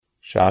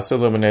Shas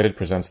Illuminated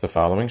presents the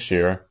following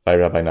shir by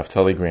Rabbi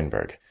Naftali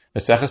Greenberg.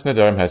 Maseches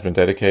Nedarim has been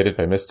dedicated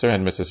by Mr.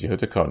 and Mrs.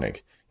 Yehuda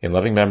Koenig in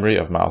loving memory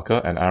of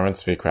Malka and Aaron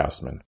Tzvi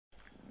Krausman.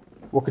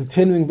 We're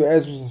continuing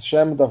Be'ezras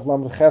Hashem Daf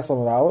Lamed Ches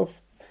Amud Aleph,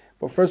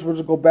 but first we'll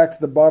just go back to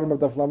the bottom of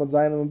Daf Lamed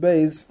Zayin and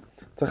Beis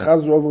to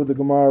chazr over what the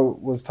Gemara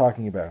was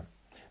talking about.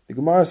 The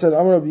Gemara said,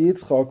 Amar Rabbi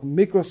Yitzchak,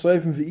 Mikra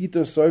Soifim v'Iter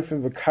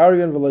Soifim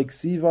v'Karyon v'Loi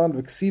Ksivan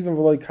v'Ksivan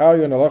V'Loi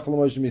Karyon Alach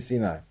L'Moshe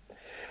Misinai,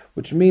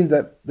 which means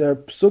that there are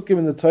psukim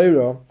in the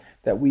Torah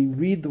that we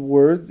read the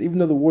words even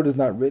though the word is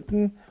not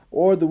written,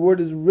 or the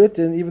word is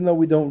written even though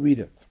we don't read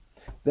it.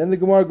 Then the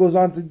Gemara goes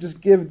on to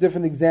just give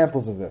different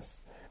examples of this.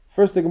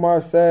 First, the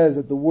Gemara says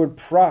that the word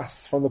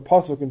pras from the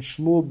pasuk in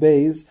Shmuel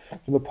Beis,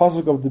 from the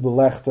pasuk of the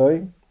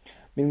Belechtoi,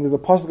 meaning there's a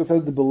pasuk that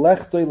says the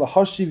Belechtoi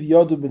lahashiv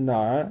yodu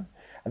b'nar,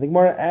 and the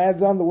Gemara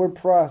adds on the word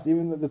pras,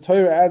 even the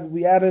Torah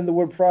we add in the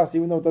word pras,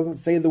 even though it doesn't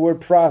say the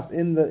word pras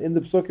in the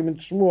psukim in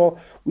Shmuel,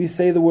 we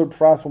say the word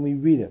pras when we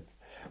read it.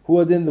 Who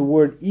had in the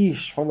word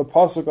ish from the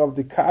pasuk of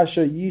the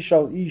kasha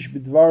yishal ish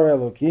b'dvar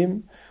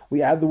elokim,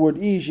 we add the word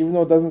ish even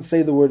though it doesn't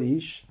say the word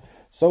ish.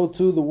 So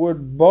too the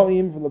word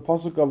ba'im from the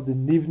pasuk of the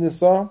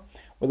nivnisa,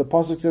 where the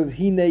pasuk says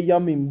hine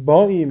yamim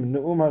ba'im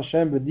ne'um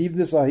Hashem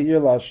v'nivnisa ha'ir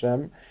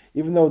la'Hashem,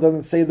 even though it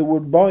doesn't say the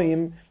word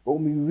ba'im, but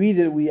when we read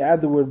it we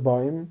add the word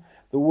ba'im.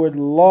 The word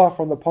la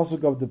from the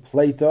pasuk of the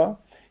Plata,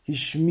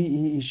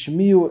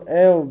 Hishmiu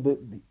el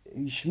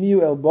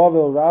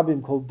bavel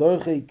rabim kol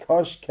dorchei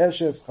kash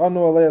keshes chanu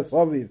alei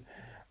asaviv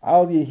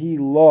al yehi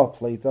la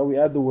Plata. We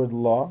add the word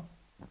la,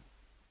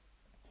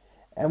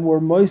 and we're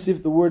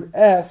moisif the word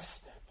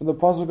es from the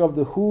pasuk of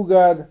the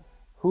hugad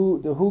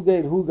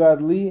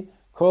li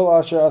kol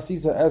asher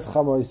asisa es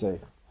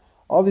chamoisech.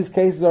 All these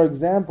cases are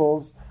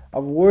examples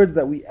of words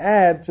that we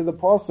add to the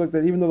pasuk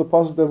that even though the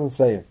pasuk doesn't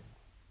say it.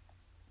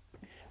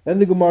 Then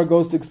the Gemara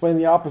goes to explain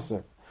the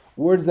opposite.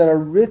 Words that are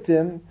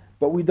written,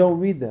 but we don't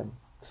read them.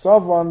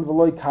 Savan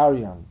v'loi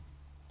karyan.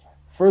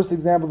 First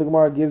example the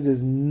Gemara gives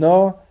is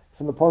no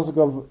from the pasuk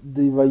of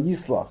the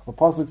Vayislach. The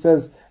pasuk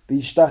says,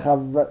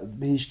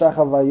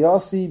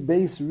 B'hishtachavayasi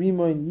beis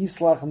rimoin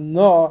yislach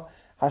no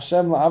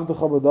Hashem la'avdecha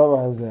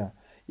b'davar hazeh.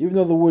 Even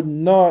though the word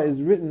no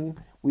is written,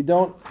 we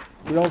don't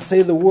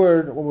say the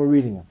word when we're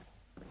reading it.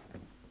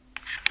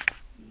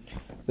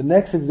 The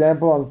next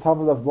example on the top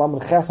of the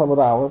Lamed Ches Amud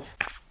Aleph,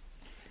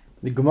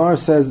 the Gemara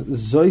says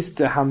Zois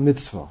teha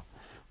mitzvah,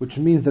 which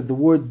means that the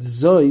word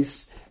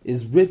Zois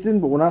is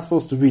written, but we're not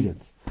supposed to read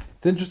it.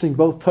 It's interesting,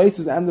 both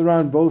Tosfos and the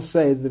Ran both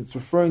say that it's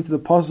referring to the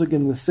pasuk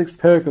in the 6th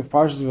parak of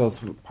Parshas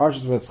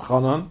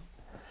V'Eschanan,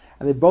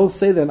 and they both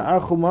say that in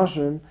Ar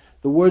Chumashim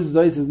the word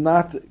Zois is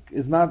not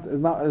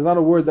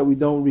a word that we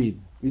don't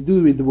read. We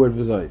do read the word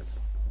Zois.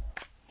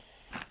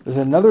 There's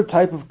another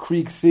type of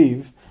Krieg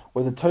Siv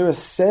where the Torah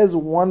says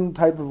one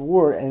type of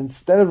word, and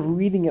instead of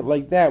reading it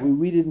like that, we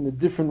read it in a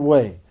different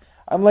way.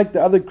 Unlike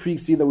the other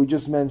kriksi that we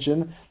just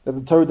mentioned, that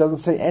the Torah doesn't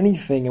say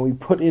anything and we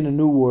put in a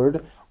new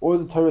word, or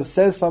the Torah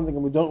says something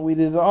and we don't read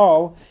it at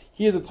all,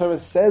 here the Torah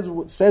says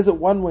it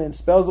one way and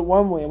spells it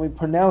one way and we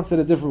pronounce it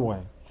a different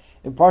way.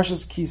 In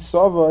Parshas Ki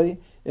Sovai,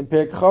 in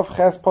Perek Chav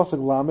Ches Pasuk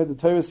Lamed, the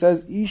Torah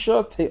says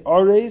Isha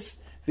Te'ares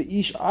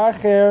Ve'ish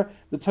Acher,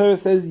 the Torah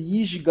says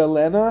Yish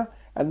Galena,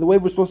 and the way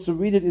we're supposed to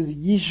read it is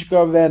Yish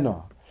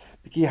Gavena.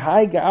 B'ki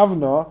Hai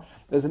Gavna,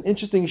 there's an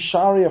interesting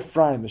Shari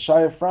Ephraim. The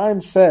Shari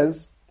Ephraim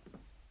says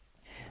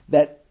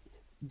that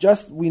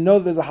we know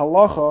there's a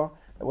halacha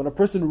that when a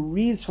person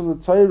reads from the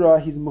Torah,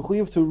 he's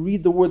mechuyev to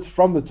read the words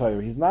from the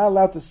Torah. He's not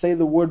allowed to say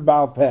the word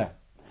Baal Peh.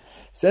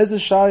 Says the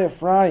Shari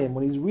Ephraim,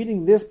 when he's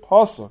reading this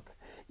pasuk,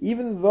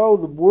 even though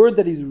the word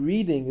that he's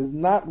reading is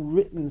not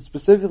written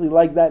specifically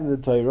like that in the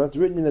Torah, it's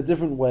written in a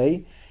different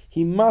way,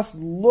 he must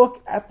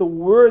look at the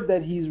word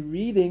that he's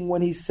reading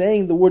when he's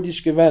saying the word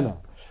Yishkevena.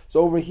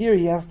 So over here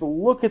he has to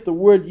look at the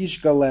word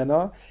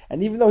Yishgalena,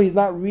 and even though he's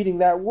not reading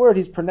that word,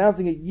 he's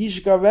pronouncing it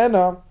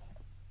Yishgavena.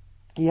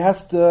 He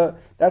has to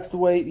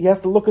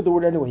look at the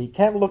word anyway. He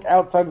can't look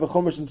outside of the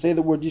Chumash and say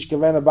the word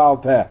Yishkavena Baal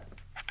Peh.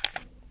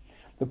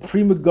 The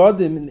Pri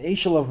Megadim in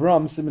Eshel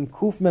Avram, Siman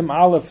Kuf Mem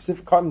Aleph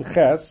Sif Katan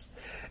Ches,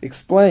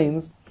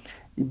 explains,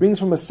 he brings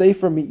from a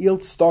Sefer Me'il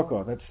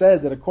Tzedakah that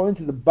says that according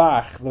to the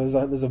Bach, there's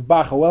a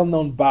Bach, a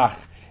well-known Bach,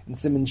 in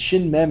Siman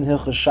Shin Mem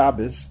Hilchas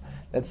Shabbos,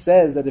 that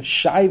says that if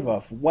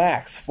shaiva, if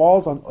wax,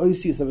 falls on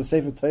oisius of a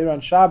Sefer Torah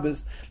on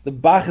Shabbos, the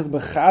Bach is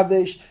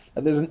mechadesh,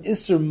 that there's an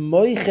isser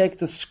moichek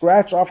to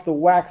scratch off the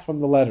wax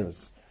from the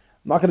letters.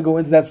 I'm not going to go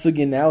into that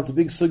sugya now. It's a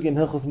big sugya in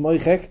Hilchos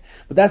Moichek,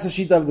 but that's the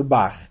shita of the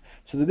Bach.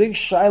 So the big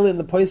shaila in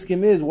the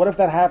poskim is, what if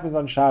that happens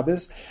on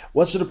Shabbos?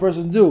 What should a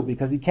person do?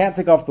 Because he can't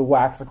take off the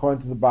wax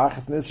according to the Bach,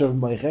 it's an isser of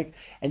moichek,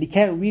 and he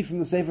can't read from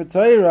the Sefer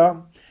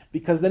Torah,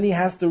 because then he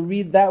has to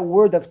read that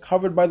word that's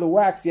covered by the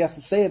wax. He has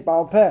to say it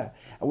Baal Peh.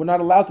 And we're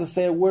not allowed to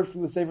say a word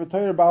from the Sefer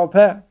Torah Baal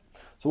Peh.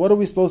 So what are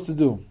we supposed to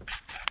do?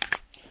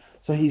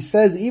 So he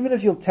says, even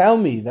if you'll tell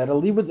me that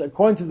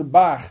according to the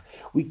Bach,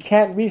 we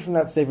can't read from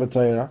that Sefer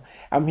Torah,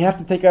 and we have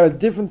to take out a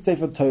different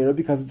Sefer Torah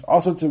because it's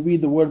also to read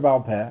the word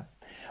Baal Peh.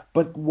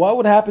 But what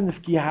would happen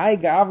if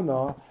Kihai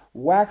Gavna,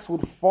 wax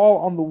would fall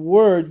on the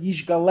word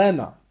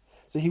Yishgalena?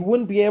 So he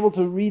wouldn't be able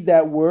to read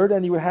that word,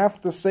 and he would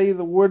have to say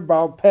the word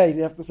Baal Peh.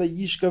 He'd have to say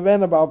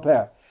Yishkavena Baal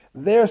Peh.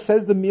 There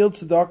says the Meal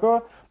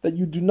Tzedakah that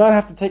you do not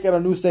have to take out a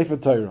new Sefer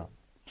Torah.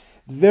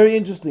 It's very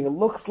interesting. It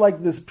looks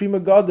like this Prima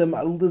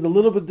Godim, there's a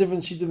little bit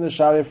different sheet in the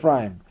Shar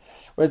Ephraim.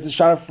 Whereas the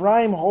Shar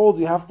Ephraim holds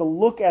you have to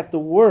look at the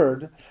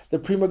word. The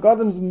Prima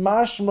Godim's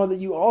mashma that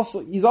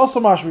he's also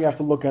mashma you have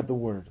to look at the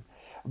word.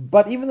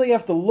 But even though you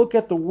have to look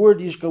at the word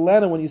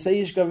Yishkalena, when you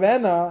say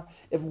Yishkavena,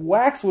 if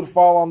wax would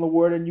fall on the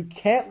word and you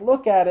can't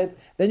look at it,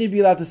 then you'd be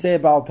allowed to say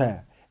it Baal Peh.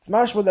 It's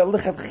mashma that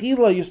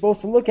lichatchila you're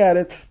supposed to look at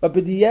it, but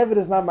b'di'evet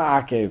is not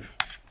ma'akev.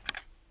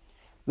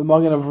 The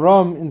Magen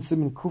Avram in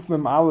Siman Kuf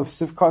Mem Aleph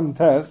Sifkat and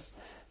Tes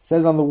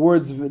says on the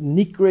words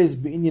Nikres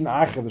B'inyan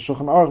Acher. The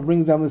Shulchan Aruch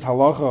brings down this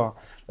halacha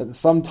that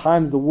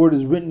sometimes the word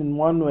is written in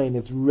one way and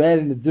it's read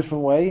in a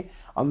different way.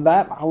 On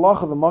that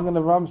halacha, the Magen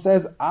Avram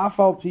says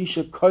Afal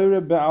Pisha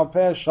Koire Be'al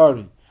Peh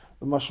Shari.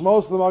 The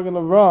mashmos of the Magen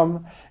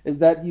Avram is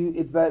that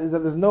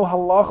there's no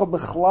halacha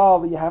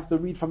b'chlal that you have to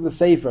read from the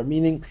sefer.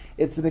 Meaning,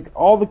 it's in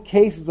all the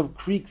cases of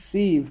Kriik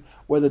Siv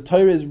where the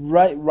Torah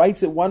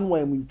writes it one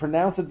way and we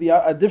pronounce it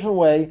a different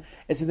way.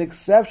 It's an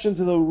exception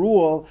to the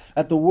rule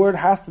that the word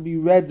has to be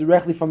read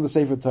directly from the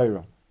Sefer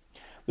Torah.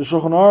 The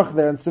Shulchan Aruch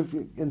there in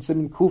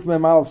Siman Kuf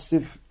Mem Aleph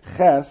Sif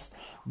Ches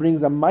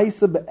brings a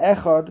Maisa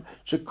be'echad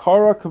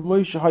shekara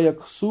k'v'moi shehaya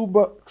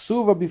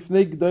ksuva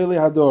b'fnei g'dolei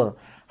hador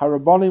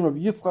harabanim Rabbi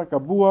Yitzchak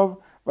Abuav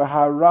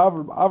v'harav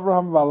Rabbi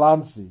Avraham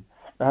Valansi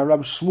v'harav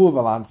Shmuel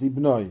Valansi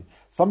b'noi.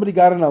 Somebody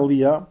got an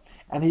aliyah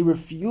and he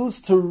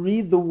refused to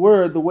read the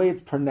word the way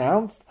it's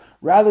pronounced.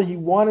 Rather, he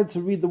wanted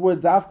to read the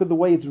word dafka the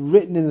way it's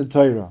written in the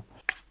Torah.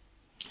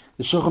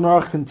 The Shulchan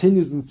Aruch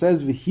continues and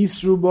says,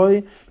 "V'hisru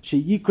boy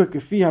sheyikra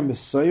kefi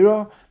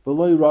ha'mesorah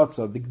v'lo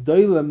ratza." The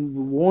Gdolim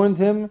warned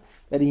him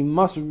that he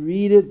must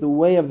read it the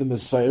way of the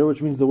Mesorah,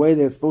 which means the way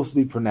that it's supposed to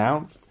be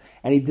pronounced,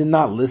 and he did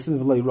not listen.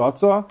 V'lo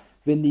ratza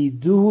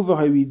v'niduhu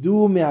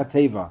v'hariduhu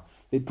me'ateva.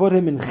 They put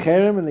him in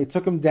cherem and they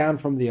took him down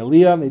from the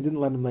aliyah and they didn't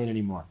let him learn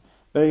anymore.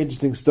 Very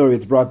interesting story.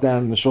 It's brought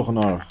down in the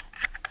Shulchan Aruch.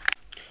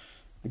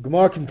 The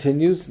Gemara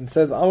continues and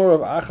says, "Amar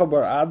of Acha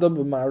bar Adam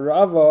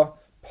b'Ma'arava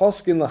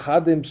poskin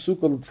lahadim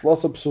psuka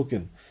l'tzlosa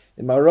psukin."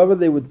 In Ma'arava,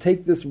 they would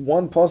take this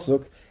one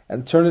pasuk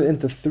and turn it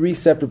into three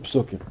separate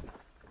psukim.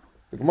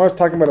 The Gemara is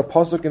talking about a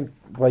pasuk in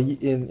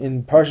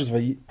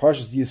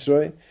Parshas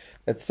Yisroi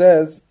that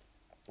says,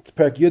 it's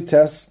Perek Yud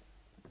Tes,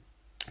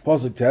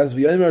 pasuk Tes,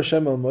 "V'yomer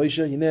Hashem el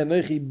Moshe, Yinei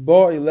anochi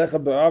bo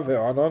elecha be'av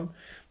ha'anon,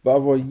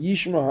 ba'avor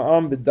yishma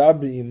ha'am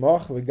b'dabri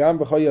imach, v'gam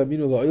b'choy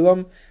yaminu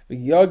la'ilam,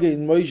 v'yage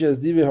in Moshe as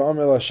divi ha'am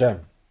el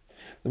Hashem."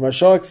 The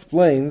Maharsha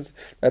explains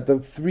that the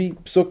three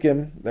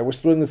psukim that we're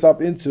splitting this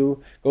up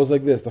into goes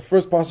like this. The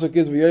first pasuk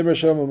is "V'yomer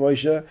Hashem el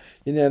Moshe,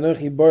 Yinei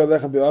anochi bo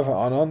elecha be'av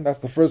ha'anon." That's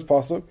the first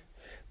pasuk.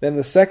 Then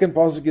the second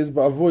pasuk is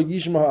 "Ba'avor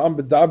yishma ha'am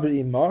b'dabri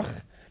imach,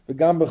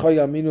 v'gam b'choy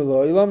yaminu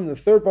la'ilam." And the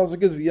third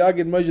pasuk is "V'yage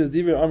in Moshe as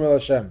divi ha'am el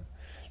Hashem."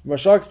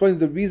 Mashal explains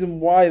the reason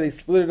why they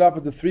split it up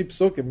into three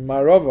psukim,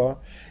 Marava,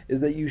 is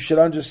that you should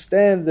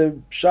understand the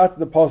pshat of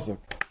the pasuk.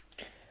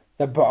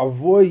 That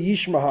ba'avoy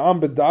yishma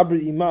ha'am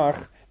b'dabri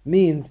imach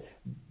means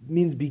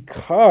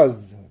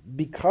because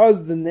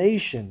the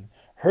nation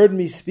heard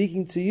me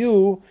speaking to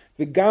you,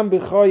 v'gam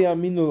b'cha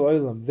yaminu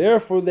l'olam.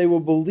 Therefore they will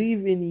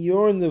believe in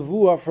your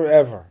nevuah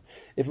forever.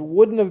 If it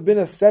wouldn't have been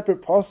a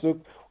separate pasuk,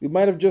 we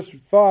might have just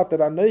thought that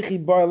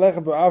anochi bar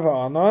lecha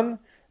ba'ava anan.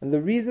 And the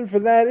reason for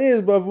that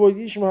is ba'avoy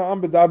yishma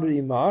ha'am b'dabri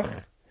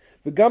imach.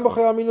 V'gam b'cha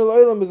yaminu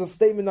l'olam is a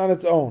statement on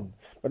its own.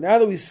 But now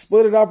that we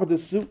split it up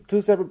into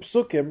two separate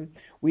psukim,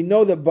 we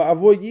know that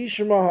ba'avoy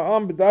yishma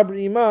ha'am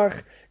b'dabri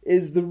imach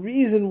is the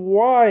reason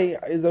why,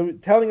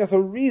 telling us a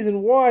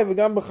reason why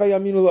v'gam b'cha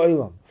yaminu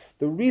l'olam.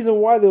 The reason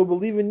why they will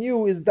believe in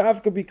you is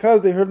dafka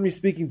because they heard me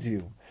speaking to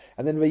you.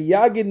 And then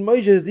v'yagid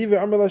Moshe es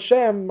divrei Amar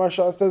Hashem,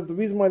 Marsha says the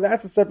reason why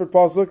that's a separate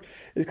pasuk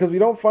is because we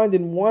don't find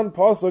in one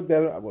pasuk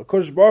that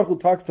Kodesh Baruch Hu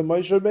talks to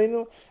Moshe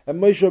Rabbeinu and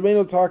Moshe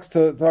Rabbeinu talks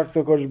to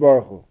Kodesh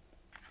Baruch Hu.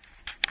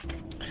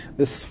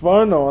 The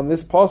Sforno on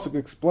this pasuk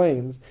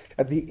explains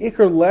that the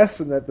ikar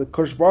lesson that the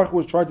Kodesh Baruch Hu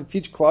was trying to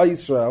teach Klal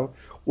Yisrael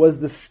was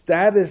the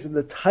status and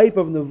the type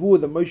of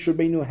nevuah that Moshe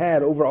Rabbeinu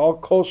had over all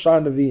Kol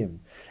Shar Nevi'im.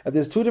 And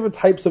there's two different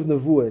types of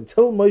nevuah.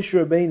 Until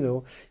Moshe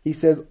Rabbeinu, he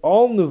says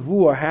all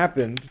nevuah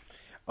happened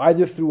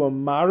either through a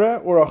mara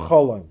or a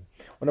cholam.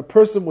 When a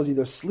person was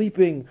either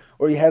sleeping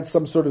or he had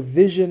some sort of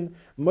vision,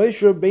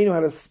 Moshe Rabbeinu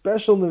had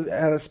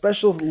a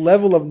special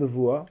level of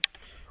nevuah,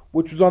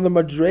 which was on the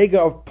madrega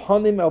of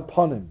panim el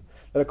panim.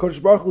 That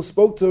HaKadosh Baruch Hu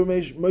spoke to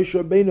Moshe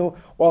Rabbeinu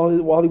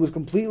while he was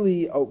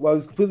completely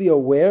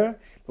aware.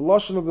 The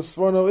lashon of the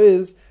Sforno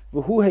is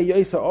v'hu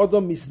heyisa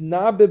adam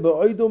misnabe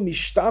be'oido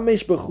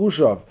mishtamesh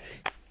bechushav,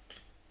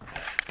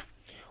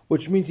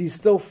 which means he's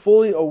still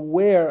fully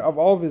aware of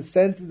all of his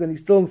senses and he's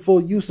still in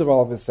full use of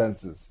all of his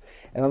senses.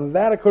 And on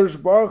that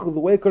HaKadosh Baruch Hu, the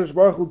way HaKadosh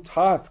Baruch Hu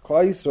taught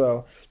Klal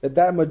Yisrael that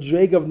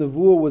madrega of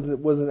nevuah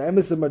was an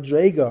emes of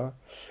madrega,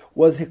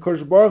 was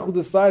HaKadosh Baruch Hu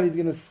decided he's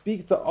going to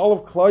speak to all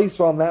of Klal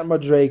Yisrael on that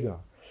madrega.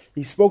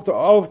 He spoke to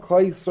all of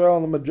Klal Yisrael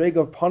on the madrega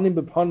of panim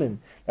bepanim.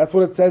 That's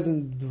what it says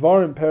in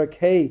Dvarim Perek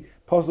Hey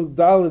Pasuk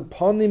Dalet,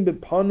 Panim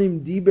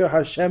bepanim diber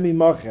Hashem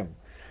imachem.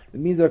 It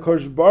means that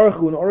Kodesh Baruch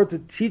Hu, in order to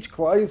teach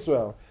Klal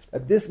Yisrael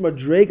that this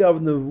madrega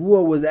of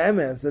Nevuah was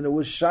emes, and it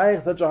was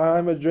shaykh, such a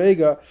high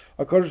madrega,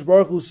 HaKadosh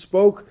Baruch Hu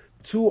spoke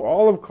to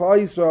all of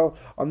Klal Yisrael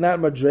on that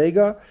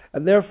madrega,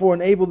 and therefore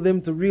enabled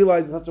them to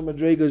realize that such a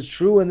madrega is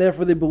true, and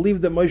therefore they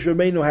believed that Moshe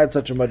Rabbeinu had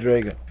such a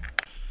madrega.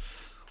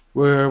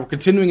 We're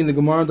continuing in the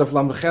Gemara of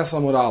Lamed Ches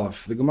Amud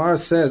Aleph. The Gemara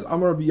says,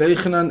 Amar Rabbi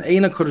Yochanan,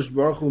 Eina Kodesh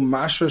Baruch Hu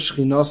Mashra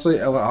Shchinosoi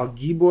Ela Al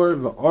Gibor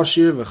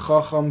Ve'Oshir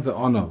Ve'Chacham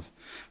Ve'Onav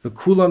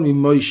Ve'Kulan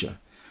Mimoshe.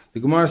 The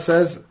Gemara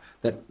says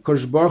that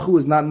Kodesh Baruch Hu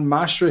is not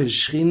Mashra his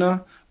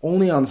Shechina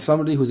only on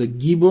somebody who's a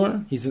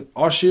Gibor. He's an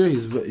Oshir.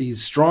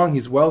 He's strong.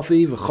 He's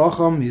wealthy.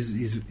 Ve'Chacham. He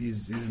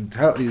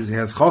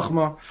has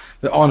Chachma.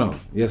 Ve'Onav.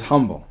 He is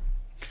humble.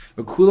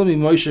 Ve'Kulan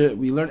Mimoshe.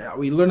 We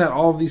learn that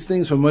all of these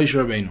things from Moshe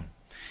Rabbeinu.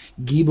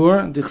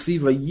 Gibor,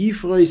 Dichsiva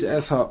Yifrois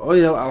es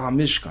ha'oyel al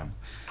ha'mishkan.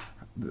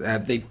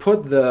 That they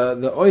put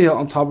the oil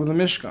on top of the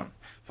Mishkan.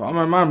 For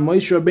Amar Mar,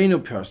 Moshe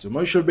Rabbeinu persu.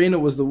 Moshe Rabbeinu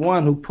was the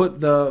one who put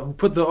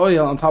the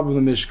oil on top of the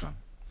Mishkan.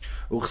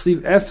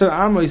 Uchsiv eser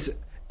amos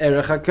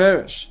erech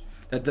ha'keresh.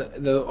 That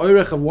the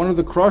oirech of one of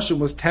the kroshim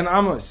was 10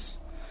 amos.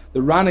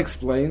 The Ran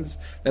explains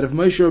that if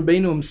Moshe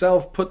Rabbeinu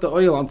himself put the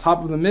oil on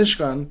top of the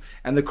Mishkan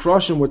and the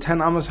kroshim were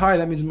 10 amos high,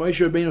 that means Moshe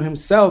Rabbeinu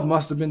himself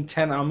must have been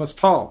 10 amos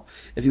tall.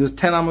 If he was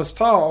 10 amos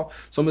tall,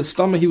 so in his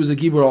stomach he was a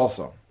gibor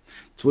also.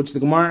 To which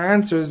the Gemara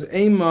answers,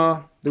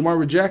 Eima, the Gemara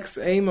rejects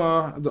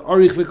Eima, the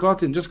Arich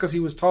V'Kotin. Just because he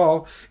was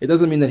tall, it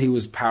doesn't mean that he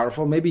was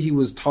powerful. Maybe he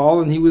was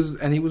tall and he was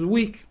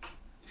weak.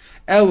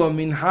 Elo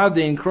min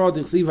hadein kro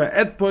dichsiva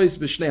etpois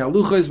b'shnei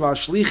haluchos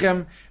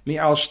v'ashlichem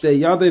mi'al shtei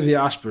yadei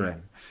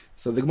v'ashperem.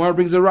 So the Gemara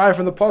brings a raya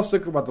from the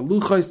pasuk about the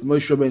luchos, the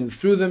Moshe Rabbeinu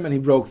threw them and he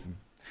broke them.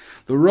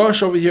 The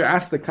Rosh over here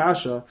asked the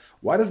Kasha,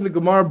 why doesn't the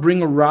Gemara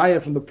bring a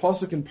raya from the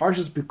pasuk in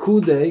Parshas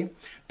Pekudei,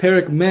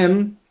 Perek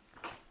Mem,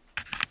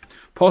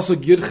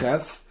 pasuk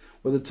Yudches,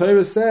 where the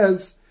Torah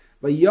says,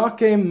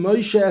 "Vayakem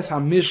Moshe es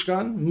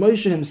hamishkan."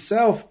 Moshe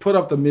himself put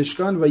up the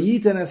Mishkan.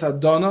 Vayiten es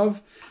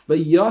Adonav.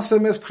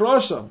 Vayasem es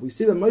Kroshav. We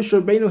see that Moshe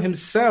Rabbeinu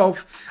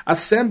himself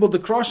assembled the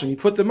Kroshim. He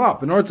put them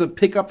up. In order to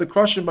pick up the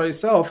Kroshim by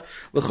yourself,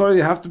 l'chorah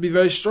you have to be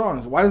very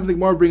strong. So why doesn't the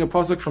Gemara bring a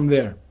pasuk from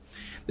there?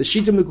 The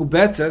Shita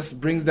Mikubetzes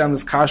brings down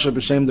this kasha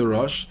b'shem the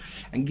Rosh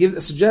and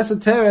suggests a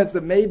teretz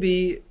that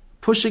maybe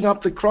pushing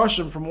up the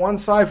Kroshim from one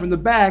side, from the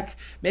back,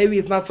 maybe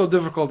it's not so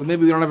difficult, and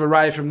maybe we don't have a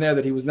raya from there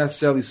that he was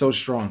necessarily so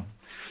strong.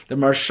 The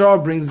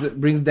Marsha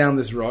brings down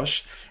this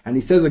Rosh, and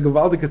he says a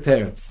Gavaldik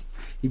teretz.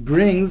 He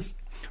brings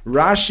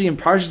Rashi in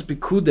Parshas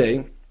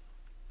Pekudei,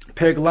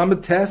 Perek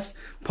Lamed Tes,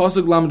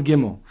 Pasuk Lamed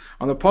Gimel.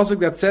 On the pasuk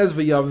that says,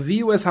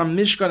 "V'yaviu es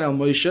hamishkan el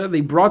Moshe,"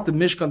 they brought the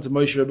Mishkan to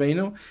Moshe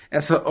Rabbeinu,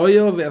 es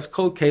ha'oyel ve'es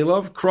kol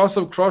kelov,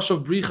 krosov,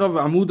 bricha,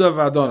 v'amuda,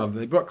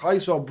 v'adonav. Klal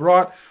Yisrael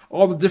brought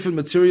all the different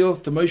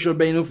materials to Moshe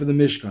Rabbeinu for the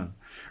Mishkan.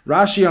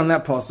 Rashi on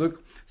that pasuk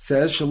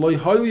says, "Shaloi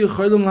hayu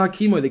yicholim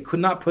lahakimo," they could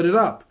not put it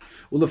up.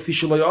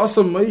 HaKadosh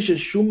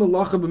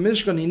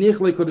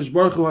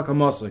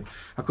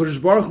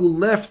Baruch Hu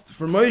left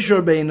for Moshe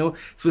Rabbeinu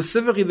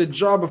specifically the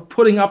job of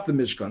putting up the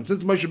Mishkan.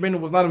 Since Moshe Rabbeinu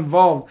was not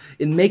involved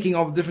in making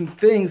all the different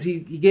things, he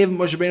gave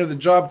Moshe Rabbeinu the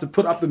job to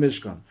put up the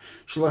Mishkan.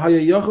 The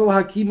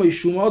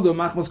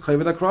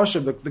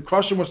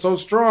Kroshim were so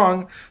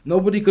strong,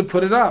 nobody could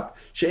put it up.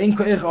 Moshe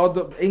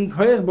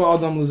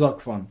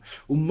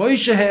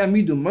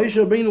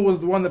Rabbeinu was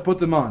the one that put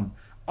them on.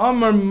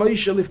 Amar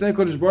Moshe lifnei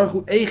Kodesh Baruch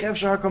Hu, Eich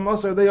efshar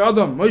hakamasar dei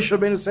Adam. Moshe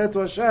Rabbeinu said to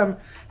Hashem,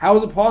 how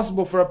is it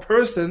possible for a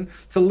person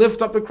to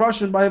lift up the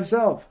Kroshim by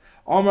himself?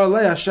 Amar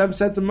Lei, Hashem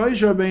said to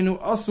Moshe Rabbeinu,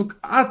 Asuk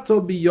ato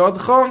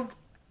biyodcha,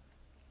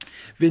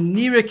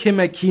 v'nire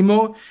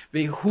kimekimo,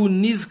 v'hu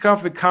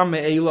nizkaf v'kam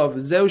me'elav.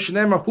 Zeu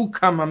shneimar, hu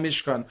kam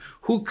hamishkan,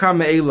 hu kam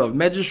me'elav.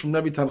 Medrash from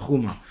Rabbi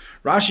Tanchuma.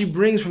 Rashi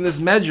brings from this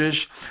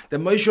medrash that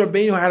Moshe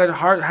Rabbeinu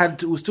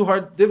it was too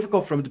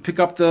difficult for him to pick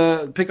up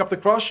the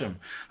Kroshim.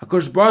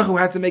 HaKadosh Baruch Hu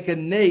had to make a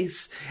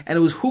nace, and it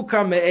was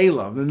hukam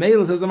me'elav. And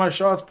me'elav says the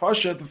Marsha, it's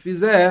pasha to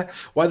fizeh,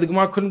 why the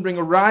Gemara couldn't bring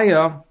a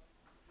raya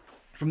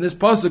from this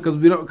pasuk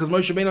because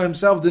Moshe Rabbeinu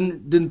himself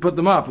didn't put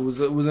them up. It was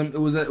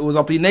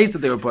up nace that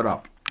they were put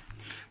up.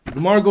 The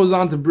Gemara goes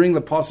on to bring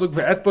the pasuk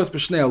ve'etpos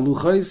b'shnei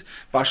aluchos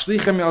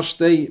v'ashlichem mi'al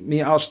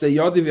shtei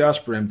yadi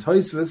v'ashperem.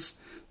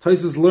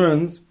 Tosfos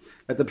learns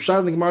that the pshat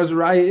in the Gemara's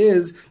raya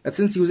is that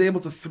since he was able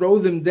to throw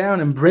them down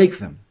and break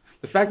them,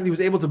 the fact that he was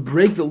able to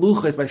break the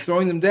luchos by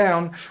throwing them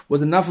down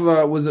was enough of a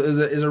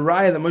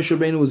raya that Moshe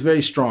Rabbeinu was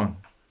very strong.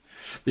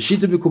 The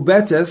Shita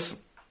B'Kubetes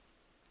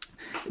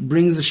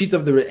brings the Shita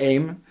of the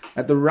Re'im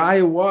that the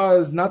raya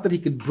was not that he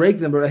could break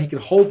them, but that he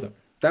could hold them.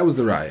 That was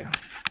the raya.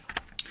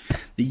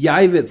 The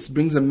Yavitz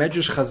brings a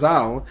Medrash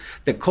Chazal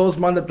that calls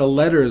man that the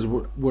letters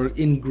were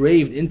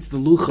engraved into the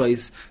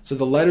luchos, so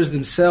the letters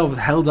themselves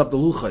held up the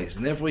luchos,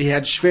 and therefore he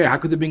had shver. How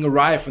could there be a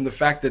raya from the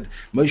fact that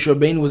Moshe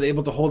Rabbeinu was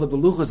able to hold up the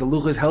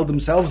luchos held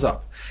themselves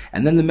up?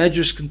 And then the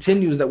Medrash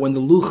continues that when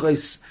the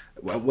luchos,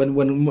 when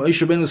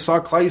Moshe Rabbeinu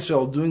saw Klal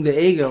Yisrael doing the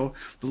egel,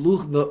 the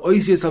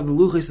oisios of the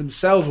luchos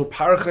themselves were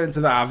parcha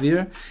into the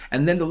avir,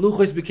 and then the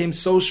luchos became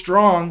so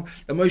strong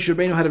that Moshe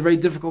Rabbeinu had a very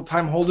difficult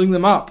time holding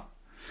them up.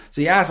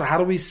 So he asked, how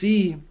do we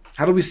see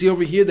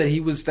over here that he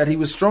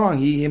was strong?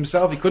 He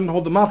himself, he couldn't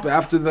hold them up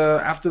after the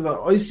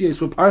oisios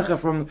were parcha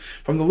from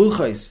the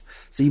luchos.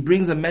 So he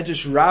brings a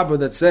Medrash Rabbah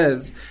that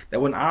says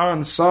that when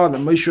Aaron saw that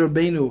Moshe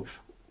Rabbeinu,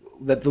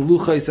 that the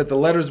luchos, that the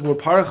letters were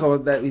parcha,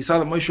 that he saw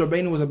that Moshe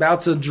Rabbeinu was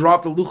about to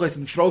drop the luchos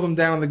and throw them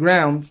down on the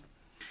ground,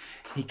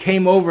 he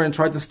came over and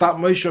tried to stop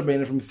Moshe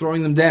Rabbeinu from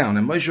throwing them down.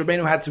 And Moshe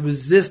Rabbeinu had to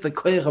resist the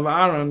koyach of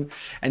Aaron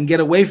and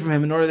get away from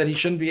him in order that he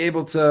shouldn't be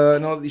able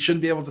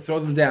to throw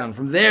them down.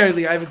 From there,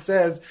 the Ivet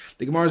says,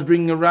 the Gemara is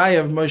bringing a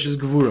raya of Moshe's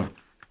gevura.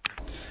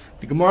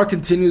 The Gemara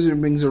continues and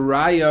brings a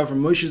raya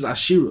from Moshe's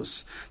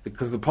ashirus,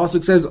 because the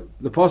pasuk says,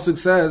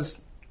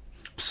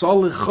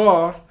 Psal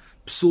lecha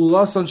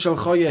Psulasan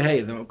Shalcha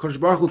Yehei. The HaKadosh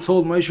Baruch Hu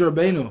told Moshe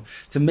Rabbeinu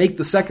to make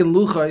the second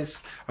luchos.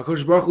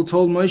 HaKadosh Baruch Hu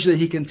told Moshe that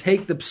he can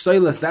take the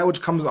psoilas, that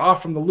which comes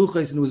off from the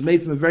luchos, and it was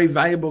made from a very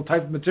valuable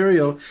type of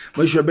material.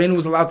 Moshe Rabbeinu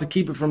was allowed to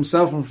keep it for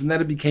himself, and from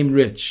that it became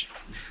rich.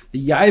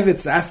 The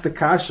Yavitz asked the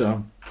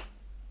Kasha.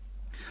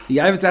 The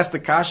Yavitz asked the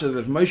Kasha that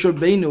if Moshe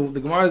Rabbeinu, the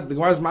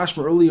Gemara's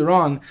mashma earlier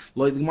on,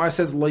 the Gemara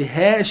says, Lo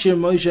yeheshir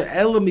Moshe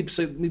ela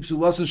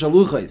mipsulasan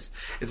shaluchos.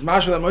 It's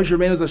mashma that Moshe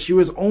Rabbeinu's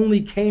ashiras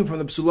only came from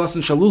the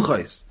psulasan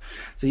shaluchos.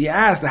 So he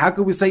asked, how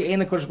could we say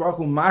Ein HaKadosh Baruch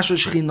Hu Mashra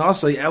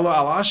Shechinasai Ela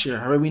Al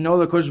Ashir? We know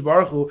that HaKadosh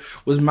Baruch Hu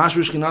was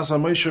Mashra Shechinasai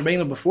Moshe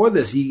Rabbeinu before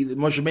this.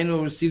 Moshe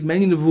Rabbeinu received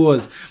many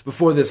nevuahs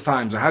before this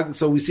time.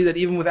 So we see that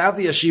even without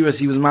the Ashiras,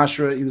 he was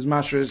Mashra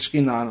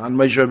Shechinah on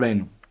Moshe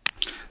Rabbeinu.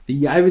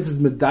 The Yavitz is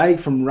medayik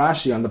from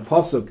Rashi on the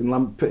pasuk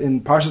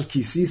in Parshas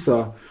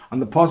Kisisa on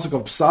the pasuk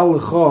of Psal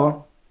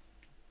Lecha.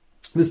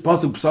 This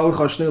pasuk Psal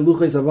Lecha Shnei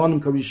Luchos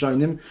Avonim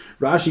Karishonim.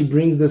 Rashi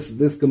brings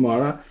this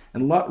Gemara,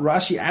 and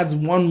Rashi adds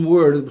one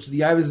word which the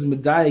Yavitz is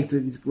medayik.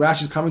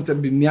 Rashi is coming to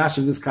be miyash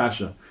of this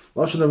kasha.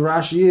 Lashon of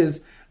Rashi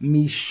is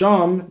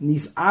Misham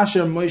Nis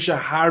Asher Moshe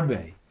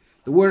Harbe.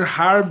 The word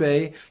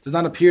harbe does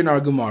not appear in our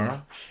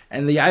Gemara,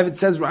 and the Yavitz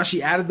says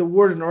Rashi added the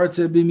word in order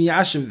to be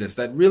miyash of this,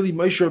 that really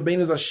Moshe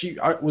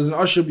Rabbeinu was an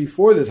usher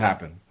before this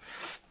happened,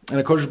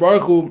 and HaKadosh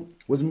Baruch Hu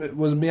was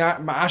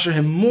ma'asher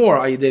him more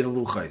ayidei the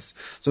luchos.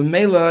 So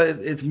Mela,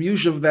 it's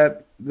miyushav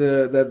that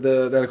that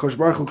HaKadosh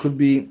Baruch Hu could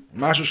be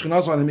ma'asher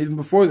shchinas on him even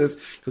before this,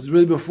 because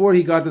really before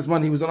he got this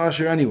money, he was an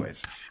usher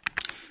anyways.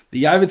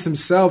 The Yavitz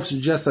himself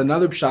suggests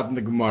another pshat in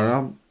the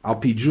Gemara, al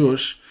pi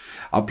Jush.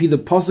 I'll be the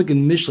pasuk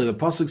in Mishlei. The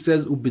pasuk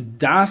says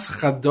ubedas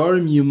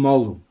chadorim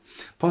yimolu.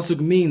 Pasuk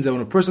means that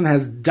when a person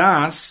has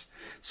das,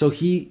 so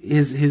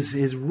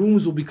his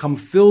rooms will become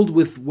filled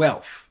with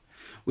wealth.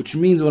 Which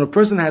means when a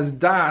person has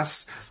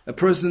das, a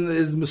person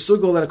is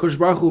mesugol that HaKadosh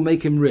Baruch Hu will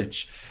make him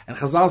rich. And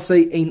Chazal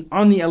say ein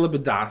ani ela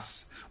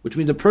bedas, which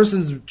means a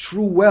person's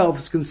true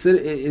wealth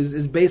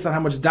is based on how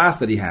much das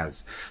that he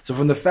has. So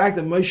from the fact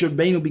that Moshe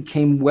Rabbeinu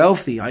became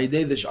wealthy, being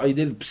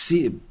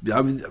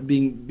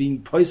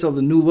poisel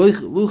the new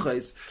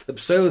luchos, the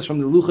psoilas from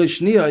the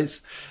luchos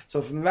shniyos,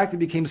 so from the fact that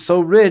he became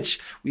so rich,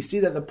 we see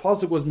that the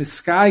pasuk was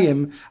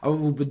miskayim of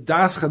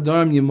bedas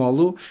chadorim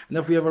yimolu, and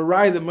if we have a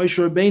raya that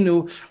Moshe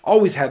Rabbeinu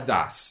always had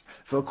das.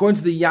 So according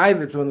to the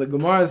Yavitz, when the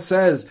Gemara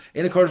says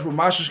in accordance with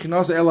Mashish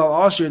Kinasa El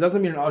Al Asher, it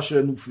doesn't mean an Asher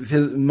in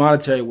his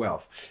monetary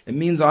wealth. It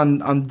means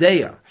on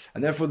Deya.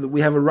 And therefore we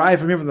have a raya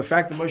from here from the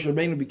fact that Moshe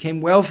Rabbeinu became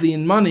wealthy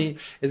in money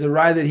is a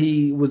raya that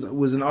he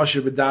was an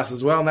Asher B'das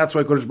as well, and that's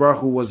why Kodesh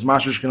Baruch Hu was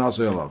Mashish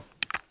Kinasa El.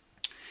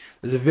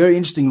 There's a very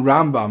interesting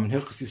Rambam in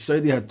Hilchos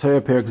Yesodei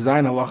HaTorah Perek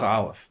Zayin Halacha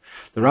Aleph.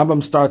 The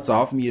Rambam starts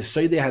off, Mi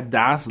Yesodei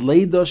Hadas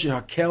Leida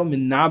Shehakel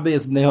Min Nabe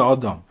Es Bnei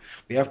Ha'adam.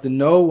 We have to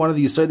know, one of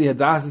the Yesodei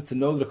Hadas is to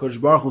know that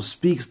HaKadosh Baruch Hu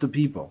speaks to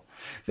people.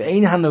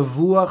 Ve'ein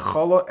hanavua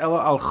cholo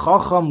ela al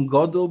chacham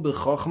godol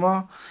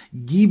b'chochma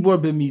gibor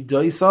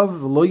b'midoisav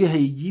v'lo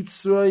yehi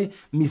yitzroi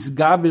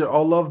misgaber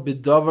olav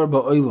b'davar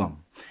ba'olam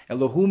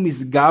Elohu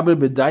misgaber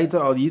b'daita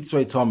al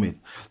yitzroi tomid.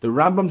 The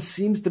Rambam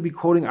seems to be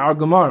quoting our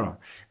Gemara.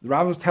 The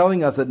Rambam is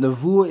telling us that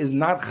Nevuah is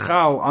not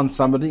chal on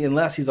somebody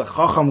unless he's a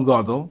chacham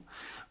godol.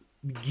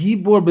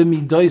 Gibor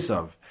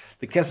b'midoisav.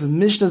 The case of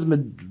Mishnah is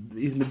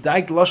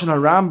medayik lashon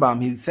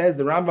harambam. He said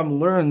the Rambam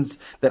learns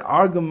that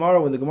our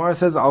Gemara, when the Gemara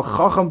says al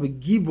chacham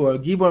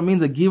v'gibor, gibor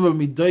means a gibor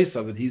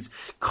midoisav, that he's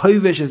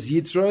kovish as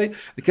yitzroi.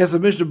 The case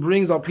of Mishnah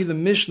brings al pi the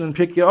Mishnah and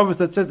Pirkei Avos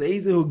that says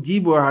ezehu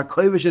gibor ha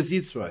kovish as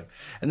yitzroi,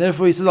 and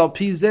therefore he says al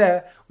pi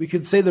zeh. We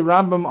could say the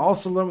Rambam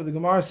also learned what the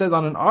Gemara says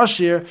on an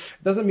ashir.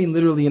 It doesn't mean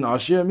literally an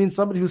ashir. It means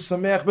somebody who's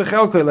sameach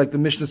bechelkoi, like the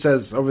Mishnah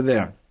says over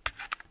there.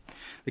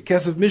 The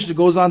Kesef Mishnah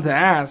goes on to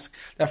ask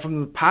that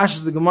from the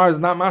Pashas the Gemara is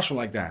not mashma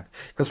like that.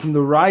 Because from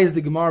the rise the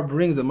Gemara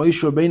brings that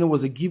Moshe Rabbeinu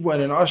was a Gibor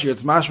and an Ashir,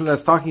 it's mashma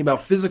that's talking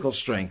about physical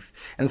strength,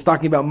 and it's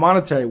talking about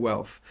monetary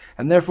wealth.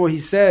 And therefore he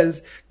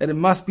says that it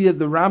must be that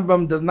the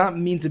Rambam does not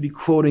mean to be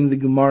quoting the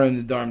Gemara in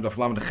the Nedarim Daf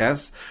Lamed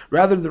Ches.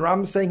 Rather, the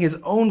Rambam is saying his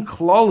own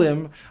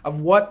klolim of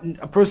what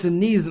a person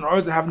needs in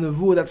order to have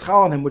nevuah that's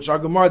chal on him, which our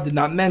Gemara did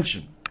not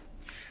mention.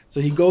 So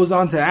he goes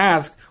on to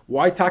ask,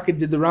 why Taka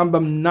did the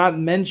Rambam not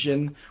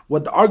mention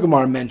what the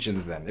Argamar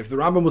mentions then? If the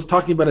Rambam was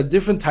talking about a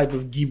different type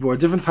of gibor, a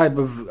different type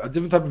of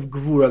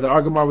gevura that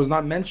Argamar was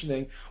not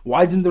mentioning,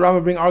 why didn't the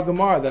Rambam bring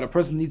Argamar, that a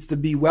person needs to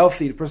be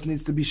wealthy, a person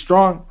needs to be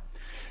strong?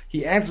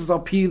 He answers al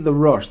pi the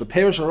Rosh. The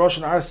Perish Rosh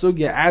and Ar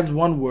Sugya adds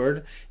one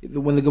word.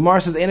 When the Gemara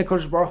says Eina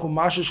Kodesh Baruch Hu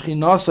Mashu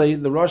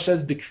Shchinasai, the Rosh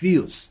says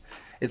Bikfius.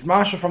 It's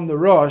Masha from the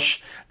Rosh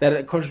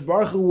that Kodesh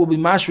Baruch Hu will be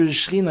Masha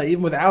Shechina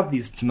even without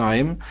these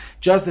Tanaim.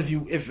 Just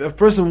if a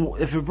person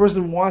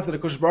wants that a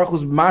Kodesh Baruch Hu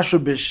is Masha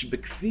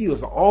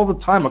B'Kfius all the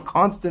time, a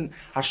constant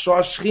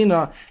Hashra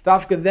Shechina,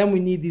 Dafka, then we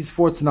need these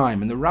 4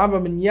 Tanaim. And the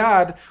Rambam in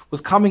Yad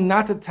was coming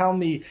not to tell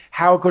me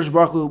how Kodesh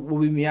Baruch Hu will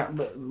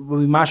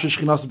be Masha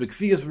Shechina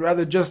B'Kfius, but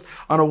rather just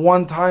on a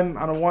one time,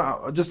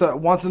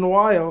 once in a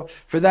while.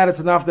 For that, it's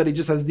enough that he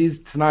just has these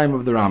Tanaim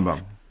of the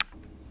Rambam.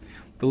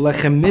 The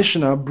Lechem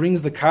Mishnah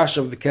brings the kasha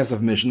of the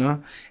Kesef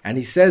Mishnah, and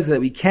he says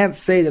that we can't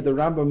say that the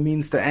Rambam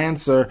means to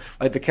answer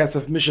like the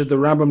Kesef Mishnah, the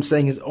Rambam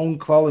saying his own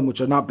klalim,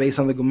 which are not based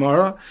on the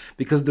Gemara,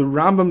 because the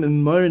Rambam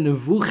in Mor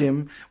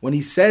Nevuchim, when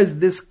he says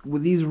this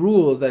with these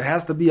rules that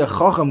has to be a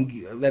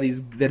chacham that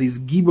he's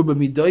gibur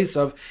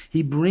b'midosav,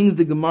 he brings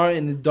the Gemara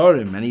in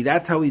Nedarim, and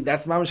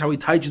that's mamish how he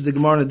teaches the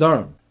Gemara in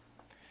Nedarim.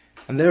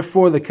 And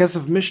therefore, the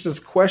Kesef Mishnah's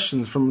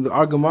questions from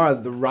our Gemara,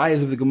 the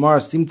rise of the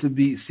Gemara, seem to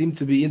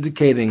be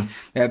indicating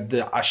that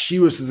the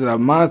Ashirus is a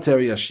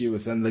monetary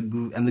Ashirus, and the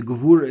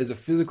Gevura is a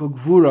physical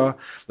Gevura.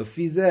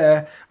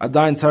 Lefizeh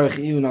adayin tzarich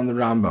iyun on the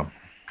Rambam.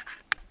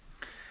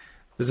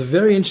 There's a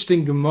very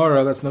interesting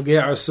Gemara that's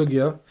Nogea Ar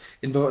Sugya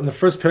in the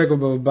first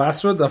paragraph of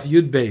Basra, Daf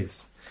Yud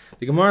Beis.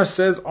 The Gemara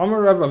says,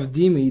 Omer Rav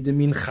Avdimi de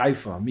min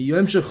Chaifa,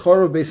 miyom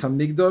shechoro beis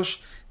hamikdosh,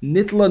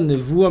 nitla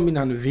nevua min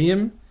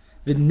hanevim,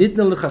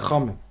 v'nitna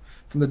lechachamim.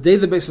 From the day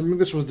the Beis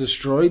Hamikdash was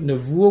destroyed,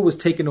 Nevuah was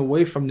taken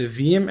away from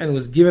Nevi'im and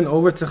was given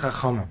over to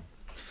Chachamim.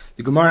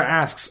 The Gemara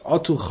asks,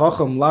 Atu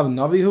Chacham lav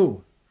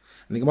Navihu?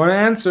 And the Gemara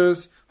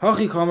answers,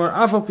 Hachi Chamar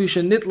afal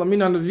pisha nitla min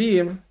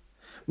Nevi'im,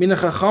 min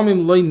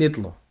Chachamim loy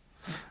nitla.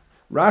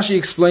 Rashi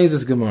explains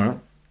this Gemara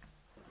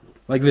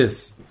like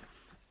this.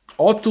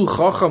 Atu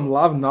Chacham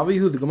lav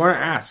Navihu? The Gemara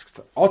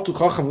asks, Atu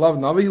Chacham lav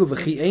Navihu?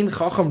 V'chi ein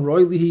Chacham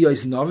roi lihi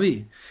yais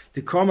Navi?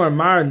 The Kamar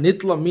mar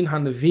nitla min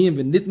Nevi'im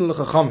v'nitna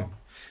lechachamim.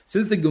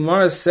 Since the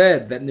Gemara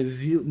said that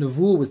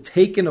Nevuah was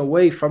taken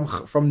away from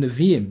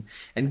Nevi'im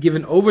and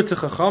given over to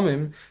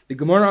Chachamim, the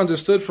Gemara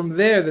understood from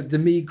there that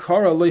Demi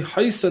Kara loy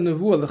haisa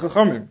Nevuah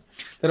lechachamim.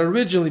 That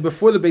originally,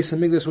 before the Beis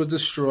Hamikdash was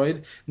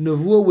destroyed,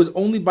 Nevuah was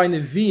only by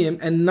Nevi'im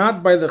and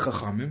not by the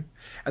Chachamim.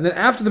 And then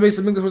after the Beis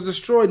Hamikdash was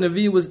destroyed,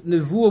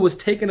 Nevuah was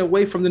taken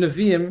away from the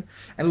Nevi'im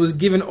and was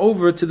given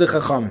over to the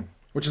Chachamim.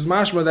 Which is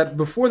mashma that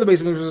before the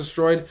Beis Hamikdash was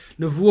destroyed,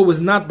 Nevuah was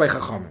not by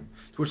Chachamim.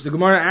 To which the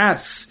Gemara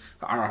asks,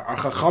 are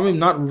Chachamim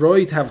not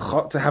roi to have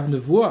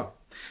Nevuah?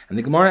 And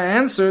the Gemara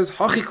answers,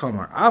 Hachi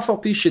Kamar,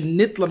 Afal pi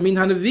shenitla min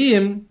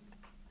haneviim,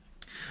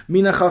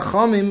 min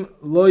hachachamim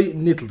loy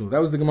nitlu. That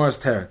was the Gemara's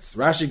teretz.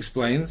 Rashi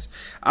explains,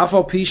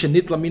 Afal pi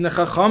shenitla min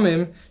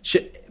hachachamim,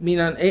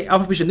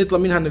 Afal pi shenitla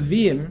min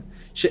haneviim,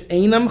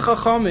 she'einam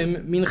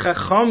chachamim, min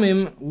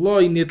chachamim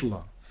loy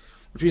nitla.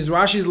 Which means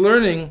Rashi is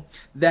learning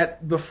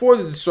that before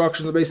the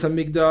destruction of the Beis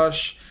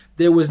Hamikdash,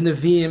 there was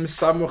Nevi'im,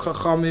 some were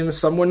Chachamim,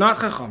 some were not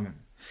Chachamim.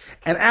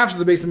 And after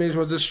the Beis Hamikdash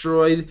was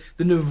destroyed,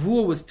 the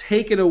Nevuah was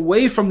taken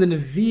away from the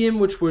Nevi'im,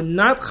 which were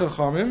not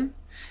Chachamim,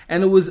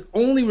 and it was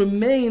only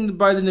remained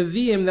by the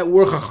Nevi'im that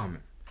were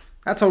Chachamim.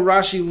 That's how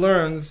Rashi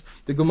learns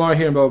the Gemara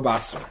here in Baba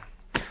Basra.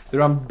 The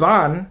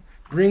Ramban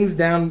brings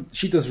down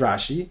Shitas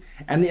Rashi,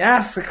 and he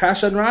asks a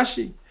kasha on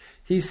Rashi.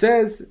 He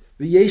says,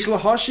 V'yesh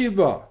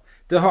lahashiba.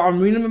 The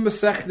ha'amrinim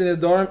b'mesech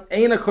Nedarim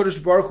ein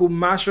HaKadosh Baruch Hu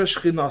mashra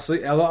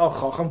shchinasei ela al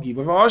chacham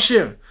giba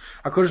v'ashir.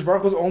 HaKadosh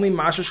Baruch Hu is only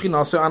mashra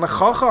shchinasei on a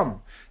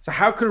chacham. So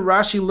how could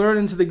Rashi learn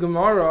into the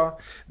Gemara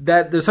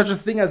that there's such a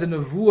thing as a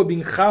nevuah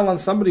being chal on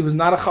somebody who's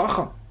not a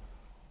chacham?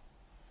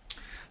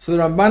 So the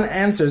Ramban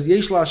answers,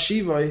 Yesh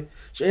la'ashivai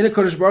she'ein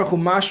HaKadosh Baruch Hu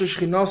mashra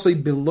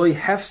shchinasei beloy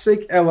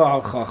hefsek ela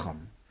al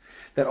chacham.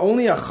 That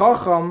only a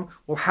chacham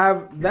will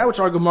have that which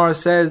our Gemara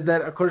says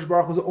that a Kodesh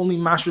Baruch Hu is only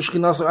mashra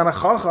shchinaso and a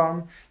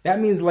chacham. That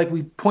means, like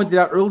we pointed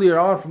out earlier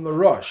on from the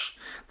Rosh,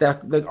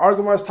 that like our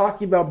Gemara is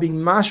talking about being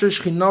mashra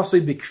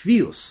shchinaso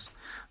b'kvius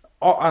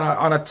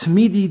on a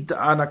tmidi,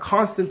 on a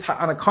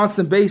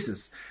constant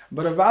basis.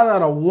 But avada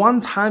on a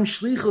one-time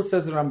shlichus,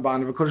 says the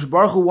Ramban, if a Kodesh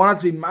Baruch Hu wanted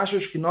to be mashra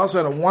shchinaso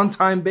on a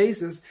one-time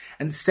basis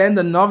and send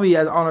a navi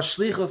on a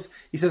shlichus,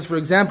 he says, for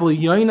example,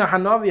 Yoina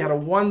Hanavi had a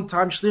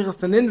one-time shlichus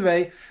to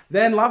Ninveh,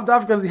 then lav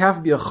davka does he have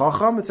to be a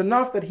chacham. It's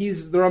enough that the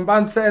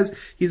Ramban says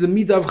he's the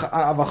midah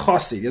of a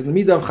chassid, he has the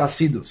midah of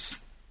chasidus.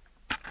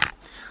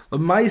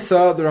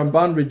 L'maisa, the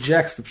Ramban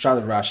rejects the pshat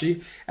of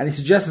Rashi, and he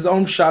suggests his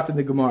own pshat in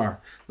the Gemara.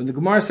 When the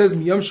Gemara says,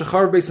 Miyom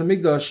shechar beis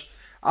hamikdash,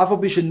 afal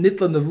bisha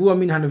nitla nevuah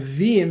min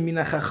hanavim, min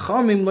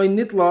hachachamim loy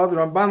nitla, the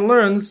Ramban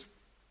learns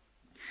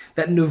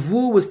that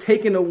nevuah was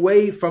taken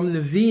away from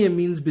neviim,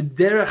 means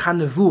b'derech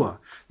ha-nevuah.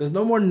 There's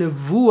no more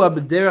nevuah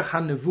b'derech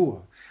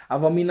ha-nevuah.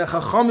 Aval min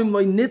hachachamim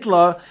loy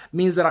nitla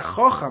means that a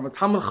chacham, a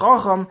talmid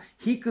chacham,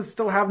 he could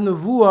still have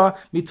nevuah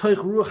mitoich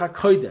ruach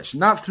hakodesh,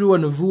 not through a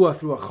nevuah,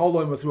 through a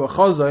cholon or through a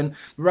chazon,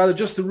 but rather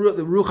just the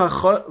ruach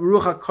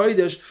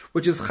hakodesh,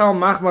 which is chal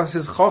machmas,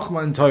 his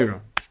chachma and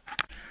Torah.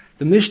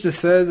 The Mishnah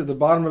says at the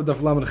bottom of the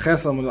Lamed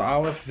Ches Amud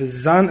Aleph,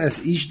 v'zan es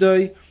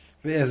ishdoi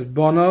v'es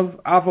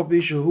bonav afal pi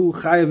shehu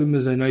chayav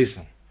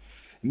b'mezonosam.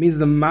 It means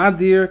the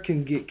madir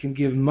can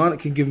give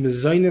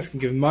mezainis, can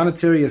give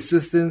monetary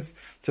assistance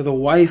to the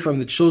wife and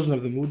the children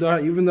of the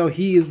mudar, even though the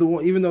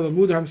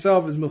mudar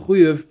himself is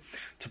mechuyev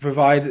to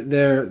provide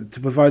their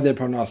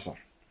parnasa.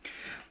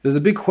 There's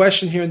a big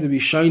question here in the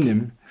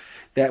Rishonim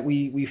that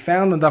we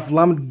found in Daf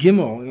Lamed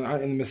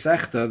Gimel in the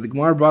Masechta. The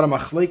Gemara brought a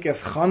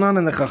machlekes Chanan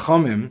and the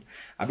Chachamim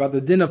about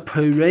the din of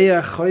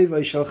Peireya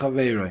Choyva Shel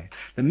Chaveiroi.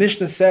 The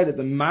Mishnah said that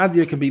the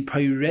Madir can be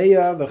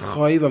Peireya, the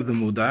Choyv of the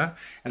Mudar,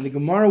 and the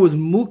Gemara was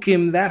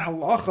mukim that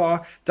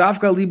halacha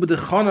Dafka Liba de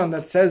Chanan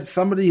that says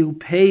somebody who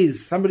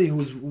pays, somebody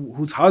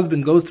whose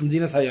husband goes to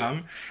Medinas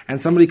Hayam, and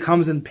somebody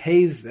comes and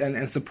pays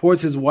and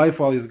supports his wife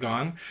while he's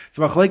gone.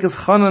 So machlekes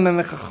Chanan and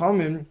the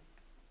Chachamim,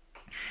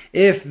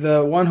 if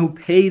the one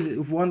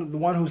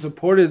who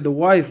supported the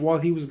wife while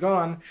he was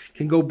gone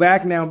can go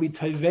back now and be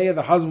Toveya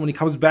the husband when he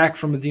comes back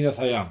from Medinas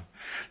Hayam.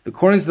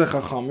 According to the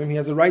Chachamim, he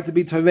has a right to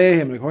be Toveya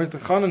him. According to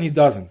Chanan, he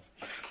doesn't.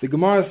 The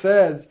Gemara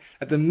says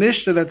that the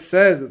Mishnah that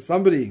says that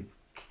somebody,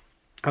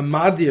 a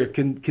Madir,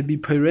 can be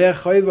Pereya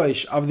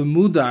Choyvaish of the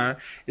Mudar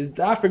is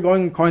dafka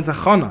going according to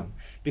Chanan.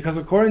 Because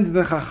according to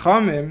the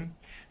Chachamim,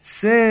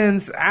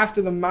 since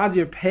after the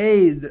Madir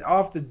paid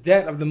off the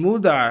debt of the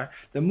Mudar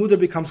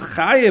becomes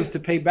chayiv to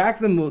pay back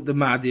the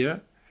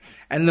Madir,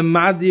 and the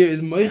Madir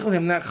is moichel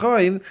him not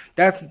chayiv,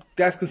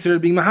 that's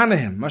considered being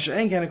mahanahim.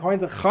 Masha'enken,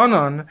 according to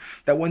Chanan,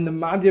 that when the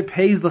Madir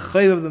pays the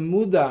chayiv of the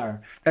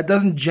Mudar, that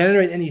doesn't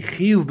generate any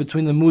chiyuv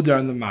between the Mudar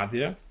and the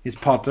Madir. He's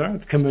potter.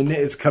 It's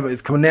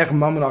kamanech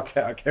mammon al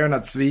keren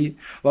atzvi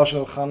lashon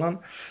al Chanan.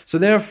 So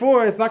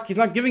therefore, he's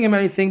not giving him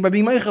anything by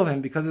being moichel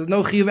him because there's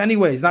no chiyuv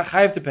anyway. He's not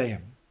chayiv to pay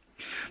him.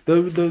 The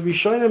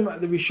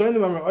Rishonim,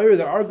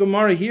 the our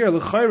Gemara here,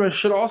 l'chayra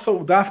should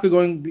also dafka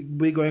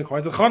be going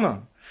according to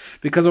Chanan,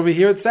 because over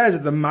here it says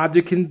that the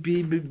Madir can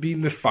be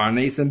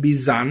mefarnes and be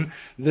zan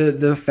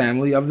the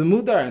family of the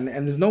Mudar, and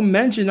there's no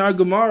mention in our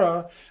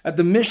Gemara that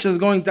the Mishnah is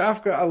going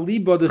dafka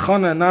aliba de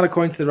Chanan, not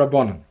according to the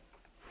Rabbanan.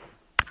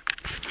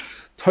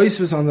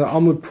 Tosfos on the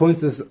Amud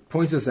points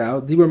us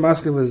out. Dibur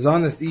maskeh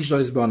v'zan est ish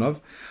lo yisbanav.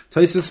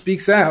 Tosfos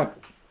speaks out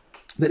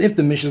that if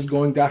the Mishnah is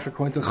going dafka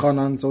according to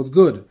Chanan, so it's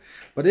good.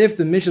 But if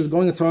the Mishnah is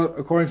going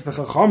according to the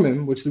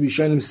Chachamim, which the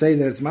Rishonim say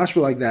that it's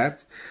mashma like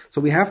that, so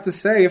we have to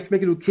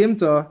make it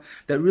ukimta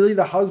that really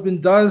the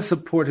husband does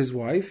support his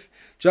wife,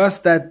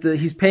 just that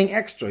he's paying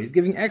extra. He's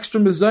giving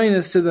extra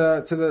mezainis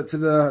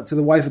to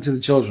the wife and to the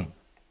children.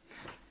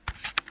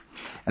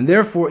 And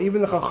therefore,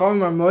 even the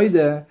Chachamim are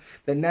moideh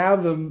that now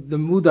the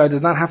Mudar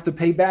does not have to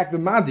pay back the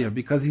Madir,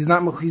 because he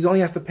only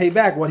has to pay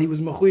back what he was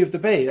mechuyev to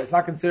pay. It's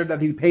not considered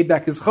that he paid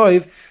back his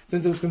chayv,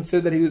 since it was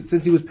considered that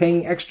since he was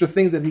paying extra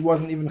things that he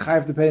wasn't even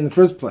chayav to pay in the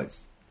first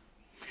place.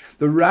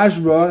 The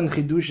Rashba in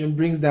Chidushim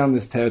brings down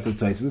this teretz of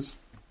Tosfos,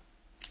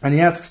 and he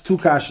asks two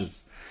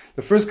kashas.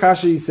 The first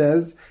kasha he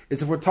says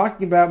is if we're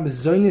talking about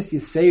mezonis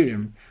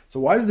yiseirim, so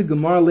why does the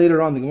Gemara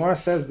later on? The Gemara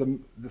says that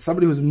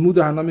somebody who's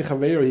muda hanami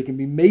chaveiro, he can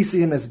be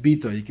mesi him as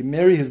bito, he can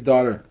marry his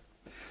daughter.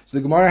 So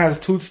the Gemara has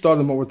two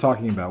stadim what we're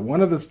talking about.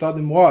 One of the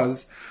stadim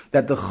was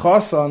that the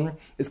chasan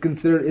is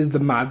the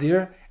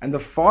madir, and the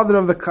father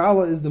of the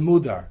kala is the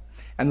mudar.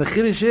 And the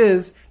chiddush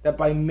is that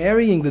by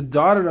marrying the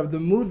daughter of the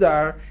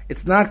mudar,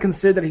 it's not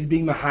considered that he's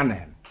being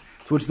mahaneh.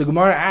 To which the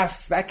Gemara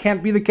asks, that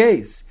can't be the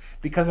case.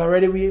 Because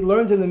already we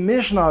learned in the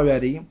Mishnah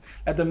already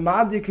that the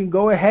madir can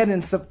go ahead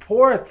and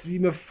support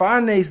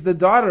the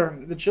daughter,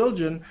 the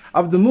children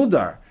of the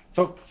mudar.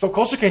 So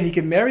kol sheken, he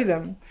can marry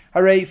them.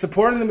 Hooray,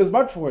 supporting them is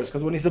much worse,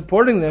 because when he's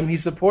supporting them,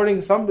 he's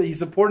supporting somebody, he's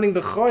supporting the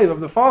chayv of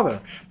the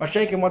father.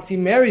 Masha'enken, once he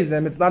marries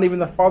them, it's not even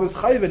the father's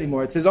chayv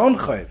anymore, it's his own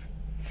chayv.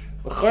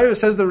 The chayv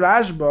says the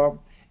Rashba,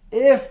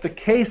 if the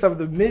case of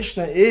the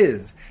Mishnah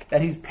is that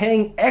he's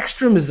paying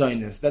extra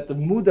mezainis, that the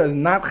muda is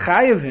not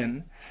chayiv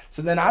in,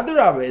 so then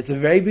adarabah, it's a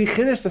very big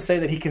chiddush to say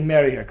that he can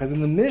marry her. Because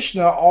in the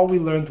Mishnah, all we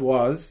learned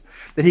was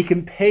that he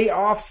can pay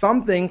off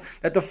something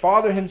that the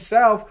father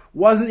himself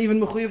wasn't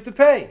even mechuyev to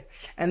pay.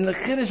 And the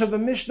chiddush of the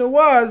Mishnah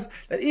was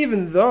that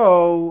even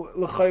though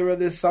l'chayra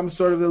there's some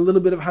sort of a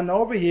little bit of hana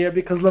over here,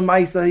 because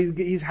l'maisa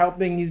he's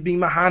helping, he's being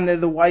mahane,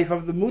 the wife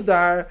of the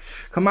mudar,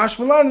 kamash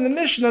v'lan in the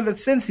Mishnah, that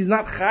since he's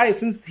not chayiv,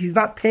 since he's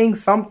not paying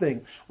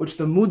something which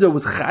the mudar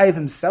was chayiv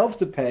himself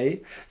to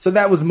pay, so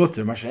that was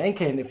mutter.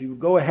 Masha'enken, if you would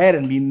go ahead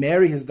and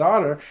marry his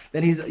daughter,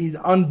 then he's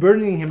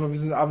unburdening him of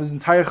his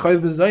entire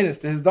chayiv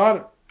b'zaynis to his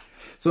daughter.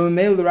 So in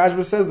Meil, the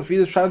Rashba says, the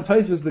Fidas Pshat and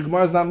Tosfos, the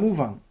Gemara is not move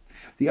on.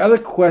 The other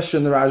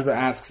question the Rashba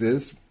asks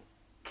is,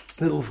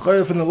 from the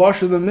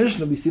Lashon of the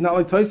Mishnah, we see not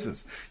like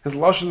Tosfos, because the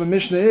Lashon of the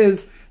Mishnah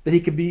is that he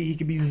could be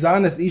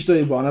zaneth ishto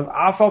yibanav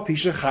afal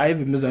pisha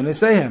chayiv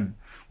b'mezonei.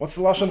 What's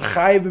the lashon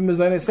chayiv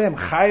b'mezonei?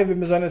 Chayiv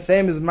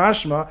b'mezonei is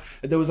mashma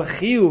that there was a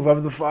chiyuv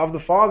of the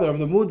father of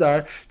the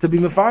mudar to be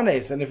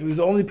mefarnes, and if he was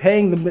only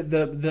paying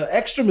the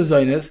extra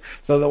mezonis,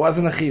 so there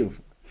wasn't a chiyuv.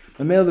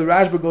 The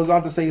Rashba goes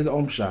on to say his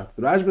own pshat.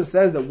 The Rashba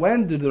says that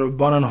when did the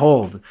Rabbanan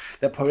hold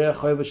that Parei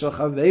Choyv Shel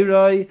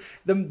Chaveiroi,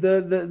 the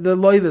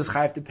loivas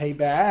chayiv to pay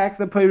back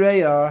the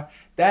Parei?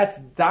 That's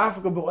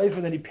dafka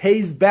b'oifer that he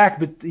pays back,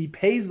 but he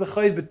pays the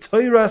Choyv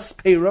b'toiras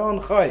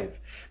peiron Choyv. I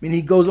mean,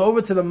 he goes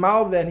over to the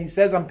Malva and he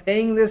says, "I'm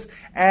paying this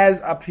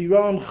as a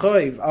peiron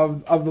Choyv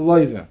of the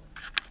loiva."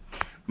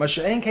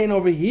 Masha'en came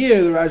over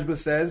here, the Rashba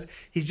says,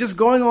 he's just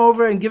going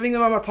over and giving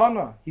them a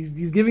matana.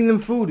 He's giving them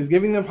food. He's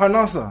giving them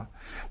parnasa.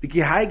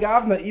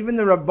 Even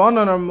the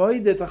Rabbanan are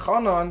moide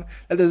tachanan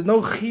that there's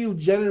no chiyuv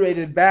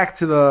generated back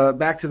to the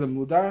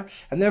mudar,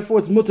 and therefore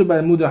it's mutter by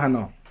mudar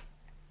hana.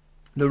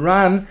 The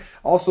Ran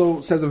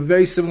also says a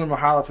very similar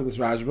mahala to this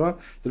Rashba.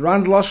 The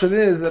Ran's lashon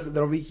is that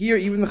over here,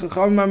 even the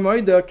chachamim are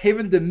moide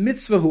kaven the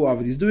mitzvah hu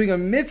avid. He's doing a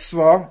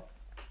mitzvah,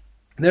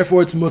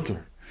 therefore it's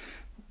mutter.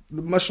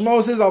 The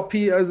Mashmo says al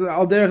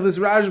derech this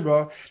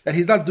Rashba that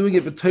he's not doing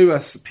it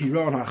b'toras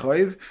piron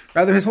hachoiv.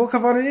 Rather, his whole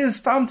kavanah is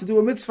stam to do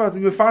a mitzvah to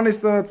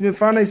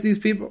mefarnes these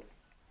people.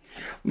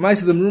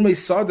 Ma'aseh the Merumei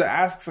Sada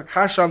asks a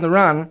kasha on the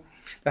Ran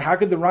that how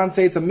could the Ran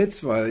say it's a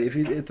mitzvah? If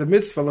it's a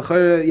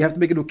mitzvah, you have to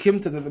make it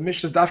ukimta that the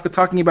Mishnah is dafka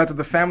talking about that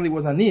the family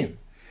was aniyim,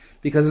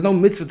 because there's no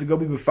mitzvah to go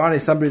be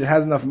mefarnes somebody that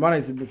has enough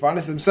money to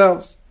mefarnes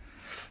themselves.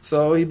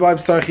 So he bought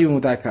starchim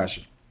with that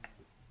kasha.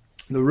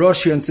 The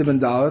Rosh here in Sivan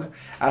Dalad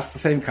asks the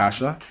same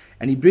kasha,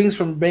 and he brings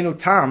from Beinu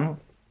Tam,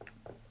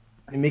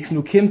 he makes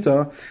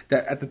nukimta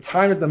that at the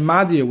time that the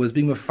Madir was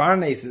being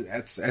mefarnes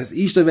as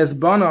Ishtav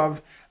Esbanov,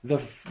 the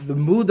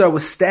Mudar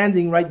was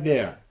standing right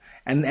there.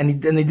 And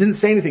they didn't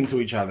say anything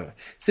to each other.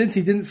 Since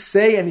he didn't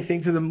say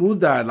anything to the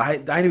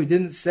Mudar, he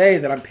didn't say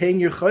that I'm paying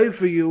your choy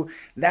for you,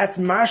 that's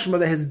mashma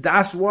that his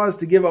das was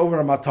to give over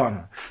a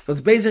matana. So it's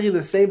basically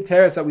the same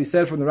teretz that we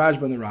said from the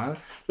Rashba and the Ran.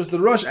 Just the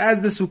Rosh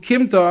adds this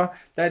hukimta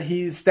that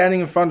he's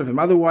standing in front of him.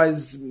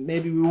 Otherwise,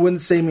 maybe we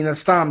wouldn't say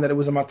minastam that it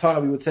was a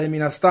matana. We would say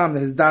minastam that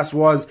his das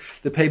was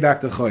to pay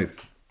back the choy.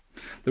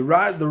 The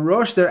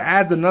Rosh there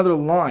adds another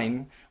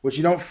line which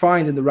you don't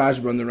find in the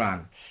Rashba and the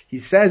Ran. He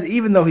says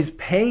even though he's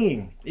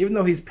paying the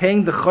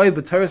choy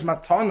b'teres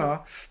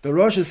matana, the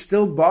Rosh is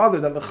still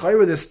bothered that the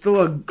choy there's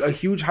still a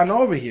huge hana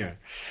over here.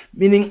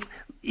 Meaning,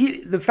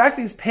 the fact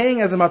that he's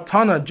paying as a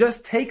matana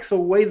just takes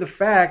away the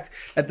fact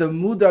that the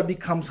mudar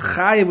becomes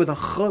chayiv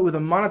with a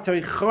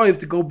monetary choy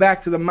to go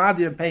back to the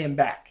madir and pay him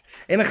back.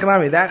 In a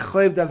chalami, that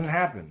choy doesn't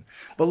happen.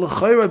 But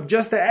l'chayra,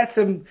 just the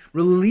etzem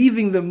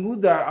relieving the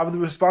mudar of the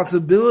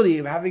responsibility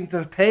of having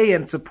to pay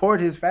and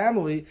support his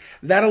family,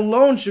 that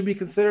alone should be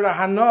considered a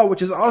hana,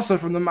 which is also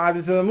from the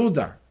madir to the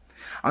mudar.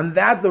 On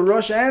that, the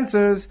Rosh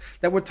answers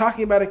that we're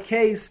talking about a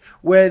case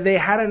where they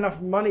had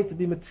enough money to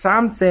be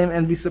mitzamtzem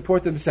and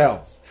support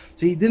themselves.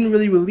 So he didn't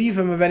really relieve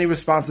him of any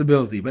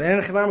responsibility. But in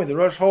Echanami, the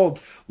Rosh holds,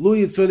 Lu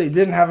Yitzur, they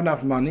didn't have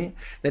enough money.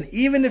 Then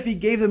even if he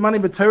gave the money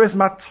b'teres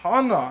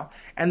matana,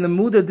 and the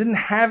Mudar didn't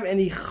have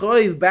any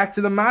choiv back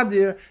to the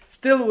Madir,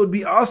 still it would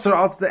be asur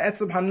al the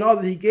etzem hana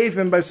that he gave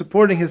him by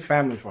supporting his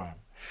family for him.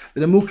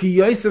 The Muki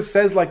Yosef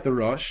says like the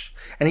Rosh,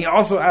 and he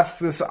also asks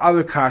this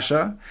other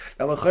kasha,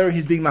 that l'chayr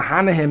he's being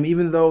mahana him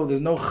even though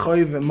there's no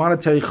choiv,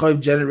 monetary choiv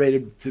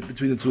generated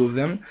between the two of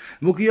them.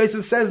 Muki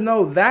Yosef says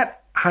no, that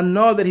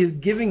hana that he's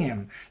giving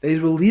him, that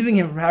he's relieving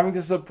him from having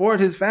to support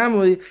his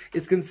family,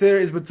 is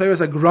considered is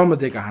b'toras a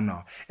gromadik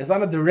hana. It's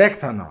not a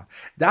direct hana.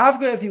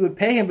 Davka, if he would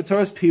pay him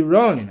b'toras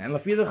piron, and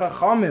lafida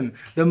chachamim,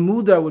 the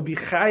mudar would be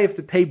chayiv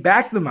to pay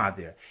back the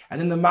madir,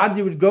 and then the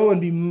madir would go and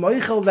be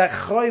moichel that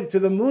chayiv to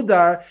the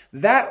mudar.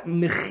 That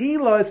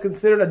mechila is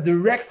considered a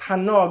direct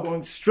hana,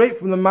 going straight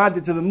from the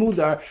madir to the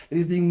mudar, that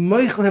he's being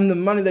moichel him the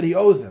money that he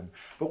owes him.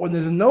 But when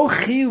there's no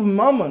chiyuv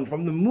mammon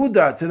from the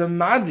mudar to the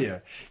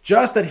madir,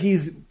 just that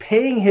he's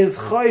paying his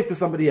chayv to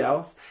somebody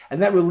else,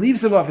 and that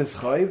relieves him of his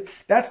chayv,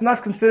 that's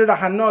not considered a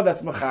hana,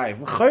 that's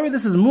mechayiv. L'chayv,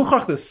 this is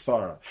muchach this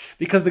svara,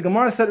 because the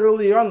Gemara said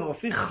earlier on,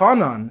 l'fi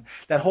chanan,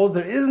 that holds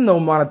there is no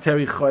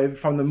monetary chayv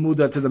from the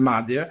mudar to the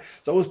madir,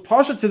 so it was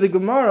pasha to the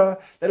Gemara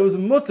that it was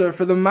mutter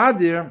for the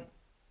madir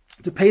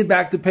to pay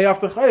off the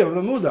chayv of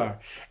the mudar.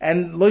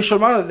 And lo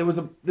shalmana, there was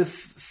this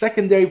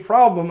secondary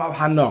problem of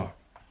hana.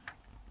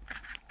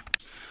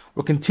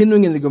 We're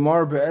continuing in the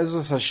Gemara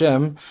Be'ezras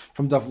Hashem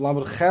from Daf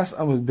Lamed Ches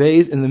Amud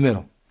Beis in the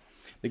middle.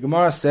 The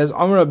Gemara says,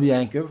 Amar Rabbi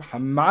Yankov,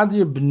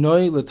 Hamadir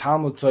b'noi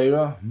l'talmud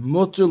Torah,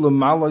 mutter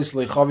l'malois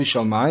lechavi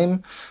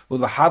shalmayim,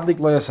 u'l'hadlik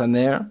loyas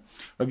haner,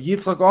 Rabbi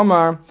Yitzchak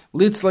Omar,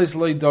 litzleis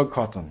loy dog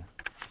koton.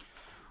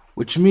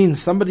 Which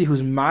means somebody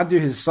who's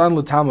madir his son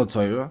l'talmud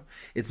Torah,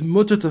 it's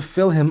mutter to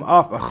fill him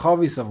up a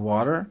chavis of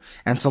water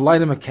and to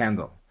light him a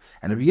candle.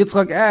 And Rabbi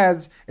Yitzchak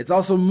adds, it's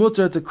also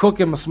mutter to cook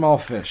him a small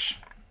fish.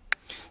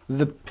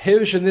 The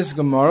Pirish in this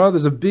Gemara,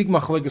 there's a big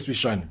machlokes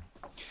rishonim.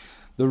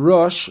 The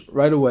Rosh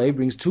right away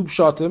brings two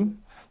pshatim.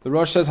 The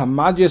Rosh says,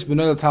 "Hamadias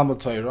b'nei Talmud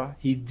Torah,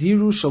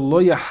 hidiru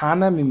shelo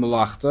yahana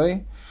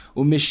mimalachtai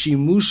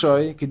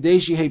u'mishimushay kedei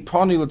shehei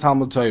pani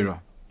l'Talmud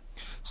Torah."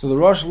 So the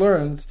Rosh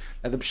learns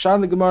that the pshat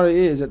in the Gemara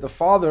is that the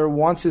father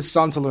wants his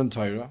son to learn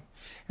Torah,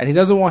 and he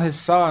doesn't want his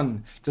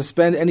son to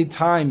spend any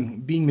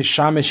time being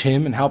mishamish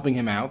him and helping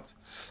him out.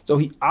 So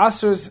he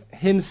asers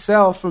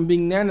himself from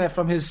being nene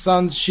from his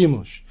son's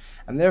shimush,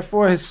 and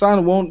therefore his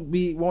son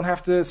won't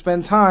have to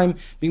spend time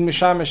being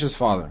mishamish his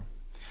father.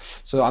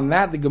 So on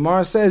that, the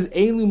Gemara says,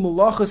 "Elu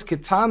melachos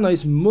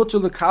ketanos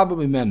mutar lekabel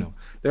mimenu."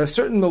 There are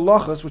certain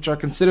melachos which are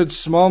considered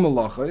small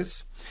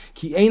melachos.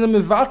 Ki eina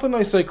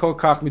mevatanoisoi kol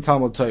kach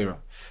mitalmud Torah.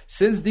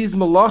 Since these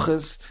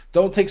melachos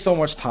don't take so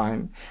much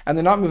time, and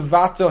they're not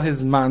mevatel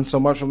his man so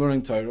much from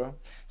learning Torah,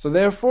 so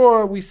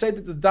therefore we say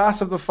that the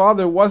das of the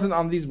father wasn't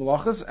on these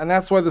melachos, and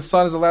that's why the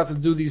son is allowed to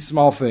do these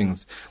small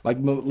things,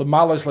 like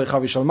lemalos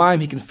lechavi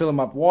shalmaim, he can fill him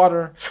up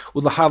water,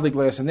 ulahadlik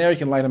leyasaner, he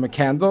can light him a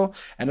candle,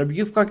 and Rabbi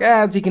Yitzchak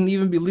adds he can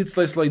even be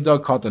litzles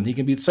leidog cotton, he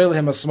can be tzoil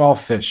him a small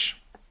fish.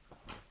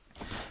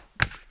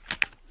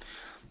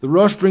 The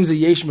Rosh brings a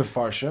yesh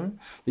mefarshim.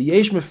 The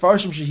yesh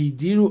mefarshim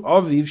shehidiru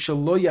aviv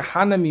shelo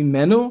yahana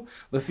mimenu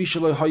lefi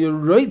shelo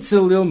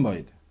hayaroitze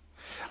lilmoid.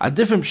 A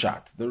different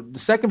pshat. The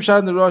second pshat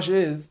in the Rosh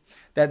is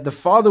that the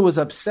father was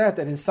upset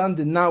that his son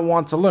did not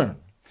want to learn.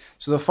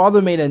 So the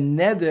father made a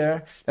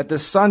neder that the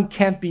son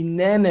can't be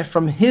nene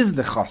from his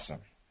dechasim.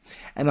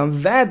 And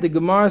on that, the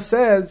Gemara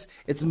says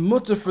it's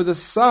mutter for the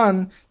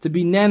son to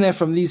be nene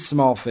from these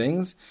small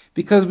things,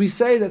 because we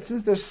say that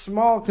since they're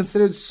small,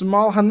 considered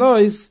small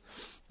hanois,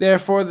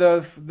 therefore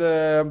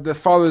the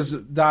father's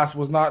das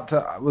was not to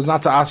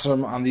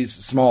asr on these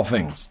small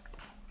things.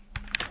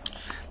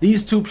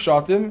 These two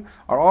pshatim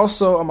are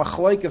also a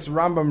machlokes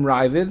Rambam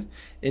Ravid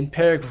in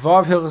Perek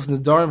Vav Hilchos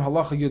Nedarim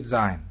Halacha Yud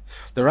Zayin.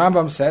 The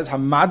Rambam says,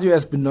 "Hamadri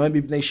es b'noi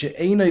b'nei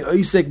she'enoi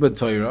oisek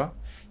b'Torah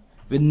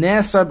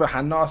v'nesar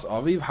b'hanas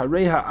aviv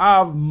harei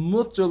ha'av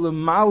mutter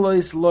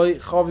l'malois loy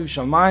chaviv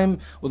shamayim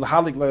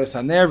u'l'halik loy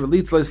saner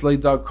v'litzlois loy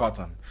dag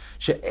katan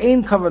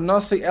she'ein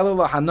kavanasi elu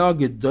l'hana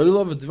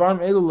gedola v'dvarim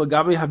elu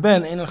l'gabi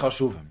haben einen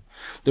chashuvim."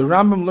 The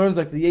Rambam learns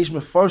like the Yesh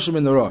Mefarshim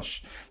in the Rosh,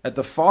 that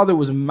the father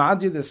was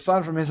madir the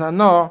son from his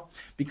hana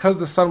because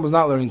the son was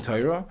not learning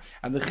Torah,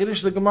 and the Chiddush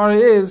of the Gemara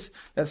is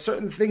that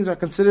certain things are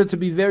considered to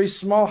be very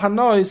small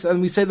hanois,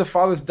 and we say the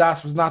father's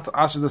das was not to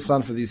usher the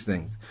son for these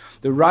things.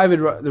 The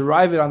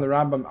Ravid on the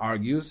Rambam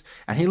argues,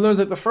 and he learns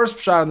that the first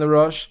pshat in the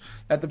Rosh,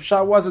 that the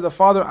pshat was that the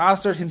father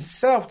ushered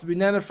himself to be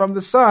nene from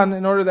the son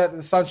in order that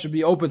the son should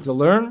be open to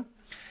learn.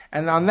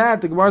 And on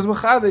that, the Gemara is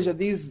mechadish that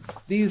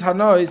these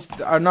hanois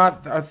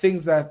are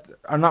things that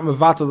are not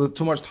mevatel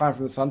too much time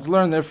for the son to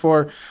learn.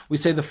 Therefore, we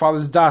say the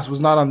father's das was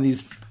not on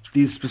these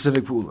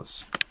specific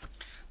pulas.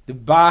 The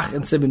Bach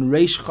and Sebin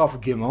Reish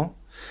Chaf Gimel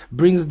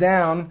brings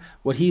down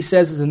what he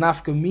says is a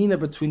nafkamina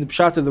between the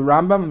pshat of the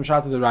Rambam and the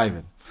pshat of the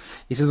Ravid.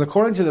 He says,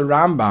 according to the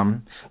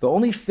Rambam, the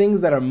only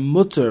things that are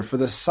mutter for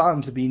the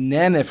son to be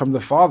nene from the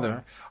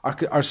father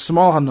are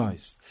small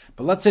hanois.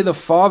 But let's say the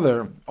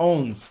father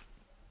owns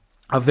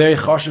a very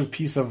chashuv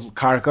piece of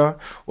karka,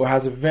 or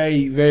has a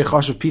very, very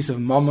chashuv piece of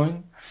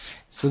mammon.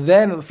 So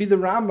then, if the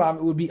Rambam,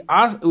 it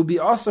would be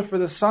also for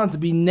the son to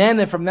be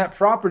nene from that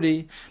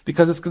property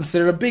because it's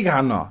considered a big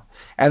hana.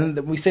 And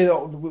when we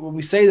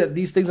say that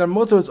these things are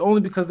mutter, it's only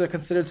because they're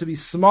considered to be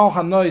small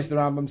hanois. The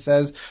Rambam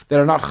says that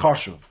are not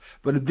chashuv,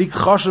 but a big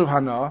chashuv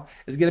hana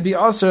is going to be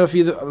also for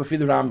the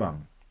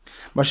Rambam.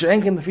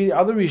 Masha'enkin, the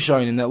other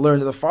Rishonim that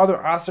learned that the father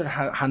aser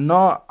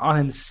hana on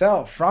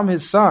himself from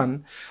his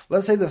son.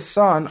 Let's say the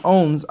son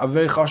owns a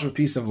very chashuv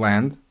piece of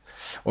land,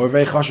 or a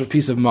very chashuv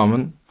piece of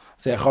mammon,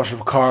 say a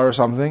chashuv car or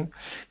something.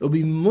 It will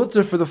be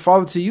mutter for the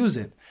father to use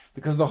it,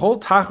 because the whole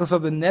tachlis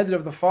of the neder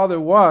of the father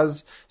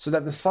was so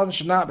that the son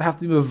should not have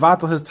to be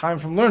mevatel his time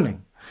from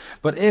learning.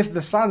 But if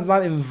the son's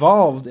not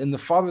involved in the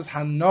father's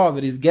hana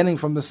that he's getting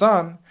from the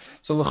son,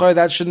 so l'chayr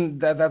that's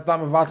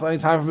not mevatel any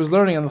time from his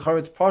learning, and l'chayr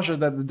it's pasha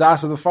that the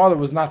das of the father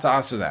was not to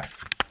answer that.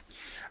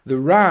 The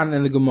Ran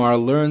in the Gemara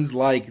learns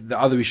like the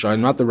other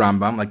Rishonim, not the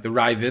Rambam, like the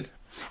Ravid,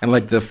 and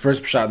like the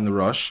first pshat in the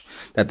Rosh,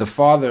 that the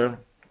father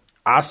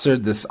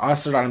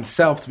asered on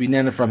himself to be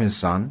nene from his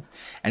son,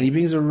 and he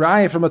brings a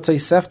raya from a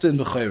Tosefta in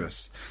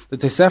Bechoros. The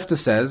Tosefta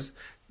says,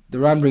 the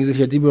Ran brings it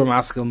here, Dibur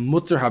Maskil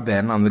Mutter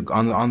Haben on the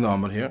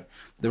Amud here.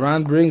 The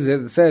Ran brings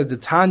it. It says, "The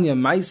Tanya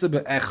Maisa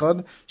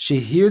be'echad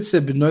shehirtze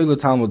b'noi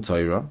l'Talmud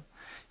Torah."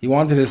 He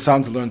wanted his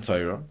son to learn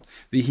Torah.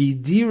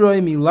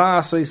 V'hidiroi milah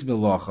asois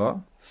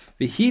melacha.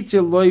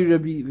 V'hitir lo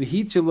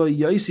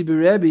yosi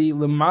b'Rebbe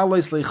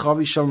l'malois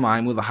lechavi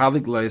shalmaim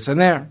u'l'halik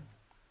lo'yasaner.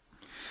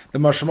 The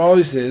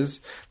mashmos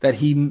is the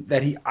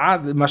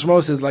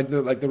mashmos is like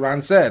the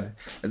Ran said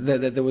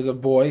that there was a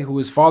boy who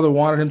his father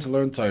wanted him to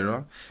learn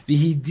Torah.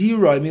 He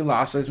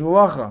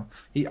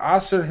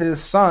asked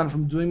his son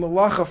from doing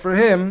malacha for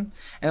him,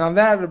 and on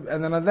that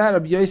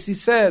Rabbi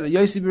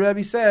Yosi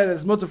Rebbe said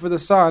it's mutter for the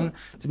son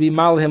to be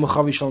malahim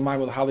uchavi shalmai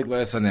with halik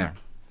le'esaner.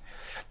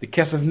 The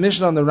Kesef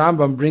Mishnah on the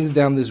Rambam brings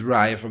down this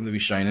raya from the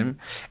Rishonim,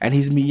 and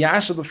he's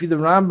miyashal for the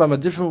Rambam a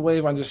different way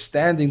of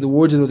understanding the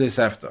words of the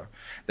Tosefta.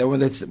 That when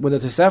the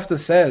Tosefta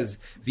says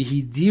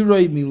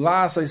v'hidiroi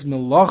milasais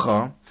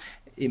melacha,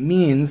 it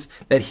means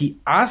that he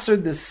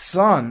answered the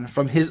son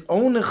from his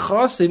own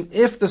nechasim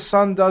if the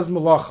son does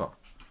melacha.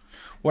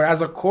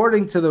 Whereas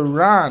according to the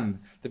Ran,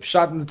 the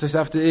pshat in the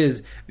Tosefta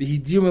is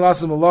v'hidir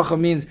milasais melacha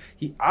means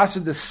he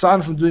answered the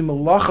son from doing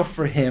melacha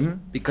for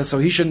him because so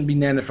he shouldn't be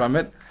nana from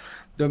it.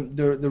 The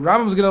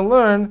Rambam is going to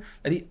learn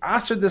that he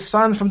answered the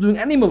son from doing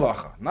any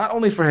melacha, not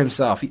only for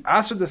himself. He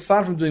answered the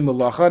son from doing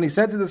melacha, and he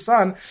said to the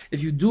son,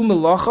 if you do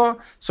melacha,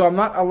 so I'm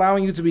not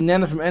allowing you to be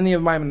nana from any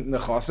of my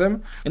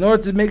nechasim, in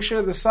order to make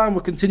sure the son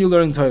will continue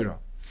learning Torah.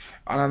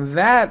 And on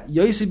that,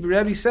 Yossi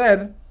Rebbe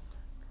said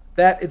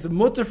that it's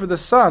mutter for the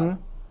son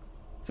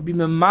to be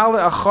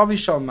memale achavi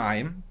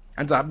shalmayim,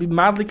 and to be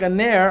madlik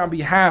aner on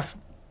behalf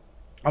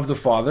of the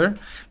father,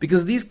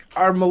 because these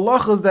are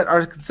malachas that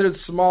are considered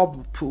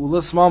small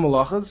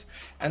malachas,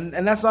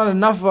 and that's not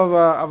enough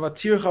of a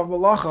tirch of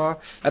malacha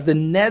that the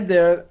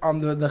neder on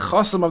the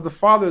chasam of the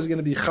father is going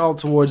to be chal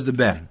towards the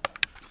ben.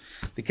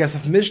 The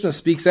Kesef Mishnah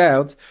speaks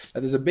out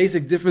that there's a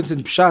basic difference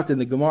in pshat in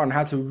the Gemara and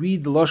how to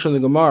read the lashon of the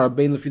Gemara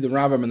bein lefi the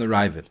Rambam and the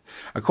Ravid.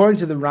 According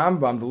to the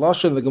Rambam, the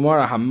lashon of the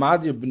Gemara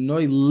hamadir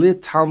b'noi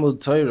lit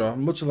Talmud Torah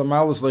muchal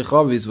amalus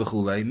leichavis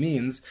v'chulei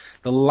means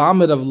the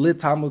lamed of lit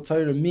Talmud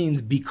Torah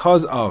means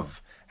because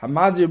of.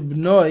 Hamadir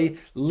b'noi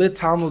lit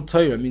Talmud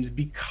Torah means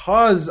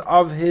because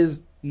of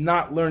his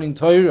not learning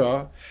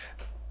Torah,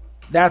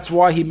 that's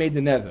why he made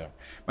the nether.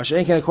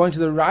 According to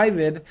the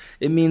Ravid,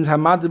 it means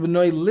Hamad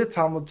b'noi lit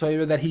Talmud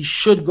Torah, that he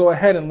should go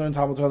ahead and learn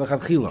Talmud Torah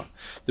l'chadchila.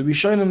 The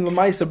Rishonim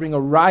L'maisa bring a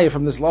raya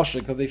from this lashon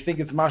because they think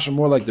it's masha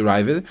more like the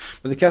Ravid.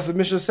 But the Kesef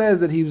Mishnah says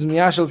that he was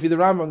miyashal fi the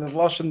Rambam. The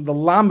lashon, the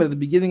lamed at the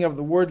beginning of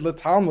the word lit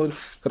Talmud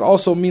could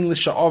also mean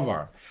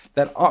l'sha'avar,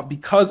 that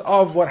because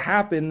of what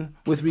happened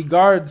with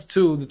regards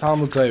to the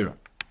Talmud Torah.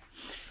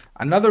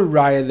 Another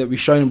raya that we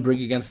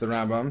bring against the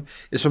Rambam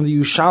is from the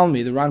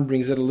Yushalmi. The Ran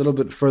brings it a little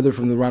bit further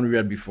from the Ran we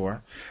read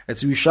before.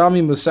 It's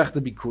Yushalmi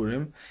Masechta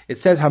Bikurim. It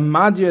says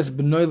Hamadiyas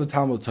b'noi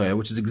l'Talmud Torah,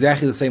 which is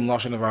exactly the same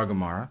lashon of our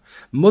Gemara.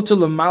 Mutar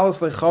l'malas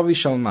lechavi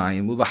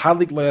shalmayim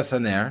u'l'hadlik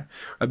le'asaner.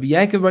 Rabbi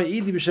Yankov bar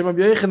Idi b'shem Rabbi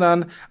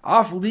Yochanan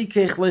af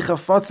likech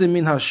lechafatzim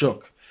min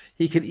hashuk.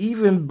 He could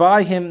even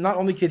buy him, not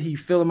only could he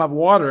fill him up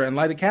water and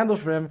light a candle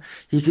for him,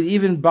 he could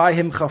even buy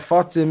him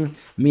chafatzim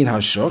min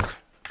hashuk.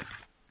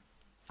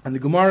 And the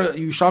Gemara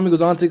Yerushalmi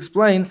goes on to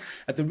explain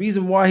that the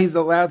reason why he's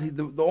allowed,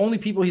 the only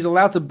people he's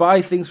allowed to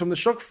buy things from the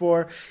shuk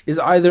for is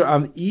either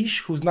ish,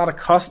 who's not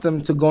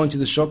accustomed to going to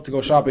the shuk to go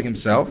shopping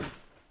himself,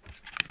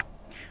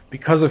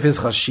 because of his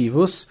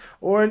chashivus,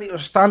 or a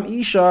stam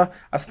isha.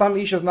 A stam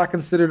isha is not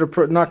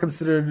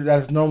considered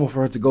as normal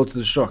for her to go to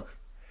the shuk.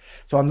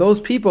 So on those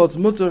people, it's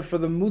mutter for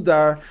the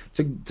mudar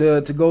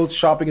to go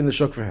shopping in the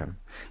shuk for him.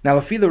 Now,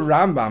 lefi the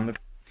Rambam,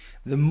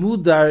 the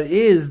mudar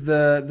is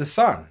the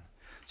son.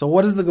 So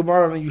what does the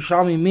Gemara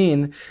Yushalmi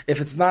mean if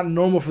it's not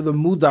normal for the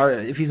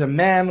mudar, if he's a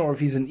man or if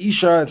he's an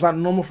isha, it's not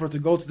normal for it to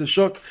go to the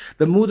shuk?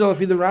 The mudar, if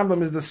the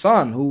Rambam, is the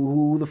son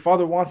who the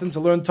father wants him to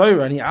learn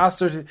Torah, and he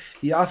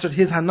answered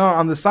his hana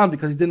on the son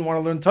because he didn't want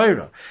to learn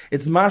Torah.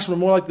 It's mashma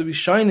more like the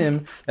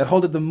Rishonim that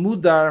hold that the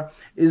mudar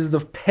is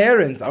the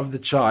parent of the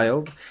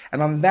child,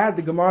 and on that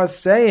the Gemara is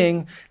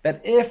saying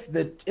that if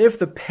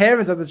the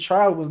parent of the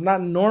child was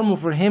not normal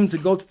for him to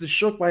go to the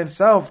shuk by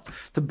himself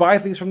to buy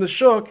things from the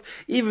shuk,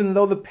 even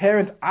though the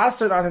parent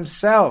asked on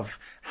himself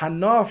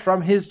hana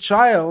from his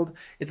child,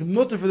 it's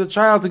mutter for the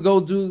child to go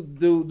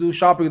do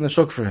shopping in the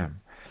shuk for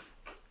him.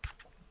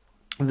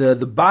 The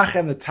Bach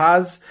and the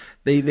Taz,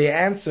 they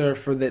answer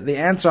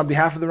on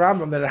behalf of the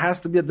Rambam that it has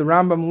to be that the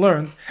Rambam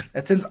learned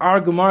that since our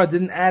Gemara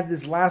didn't add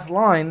this last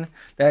line,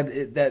 that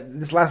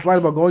this last line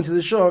about going to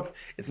the shuk,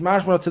 it's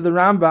mashma to the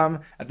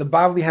Rambam that the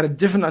Bavli had a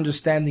different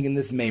understanding in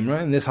this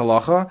memra, in this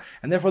halacha,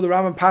 and therefore the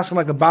Rambam passed him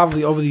like a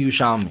Bavli over the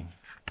Yushalmi.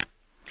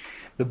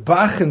 The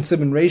Bach in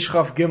Siman Reish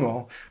Chaf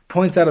Gimel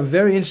points out a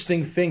very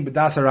interesting thing,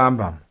 B'das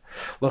Rambam.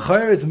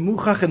 L'chayr, it's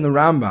muchach in the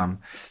Rambam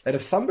that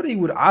if somebody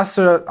would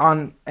aser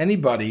on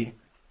anybody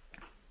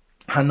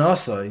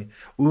hanasoi,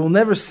 we will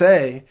never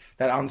say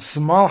that on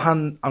small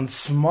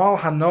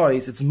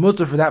hanois it's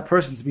mutter for that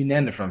person to be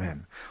nender from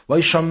him. Lo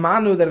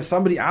shamanu, that if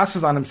somebody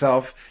asks on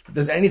himself that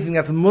there's anything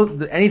that's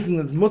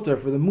mutter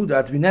for the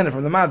muda to be nender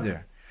from the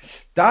madir.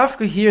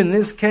 Dafka here in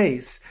this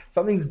case,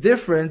 something's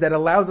different that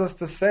allows us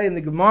to say in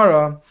the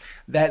Gemara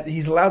that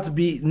he's allowed to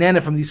be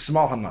nender from these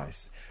small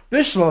hanois.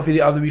 Bishmal, for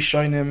the other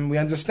Rishonim, we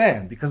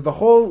understand, because the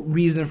whole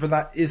reason for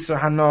that Isser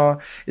Hana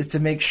is to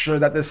make sure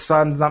that the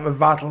son is not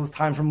mevatel his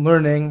time from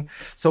learning.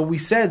 So we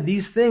said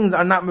these things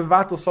are not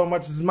mevatel so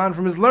much as man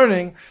from his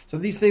learning, so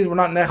these things were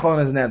not nechol on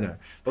his nether.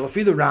 But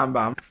for the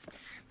Rambam,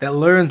 that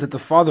learns that the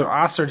father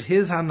answered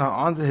his Hana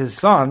onto his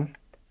son,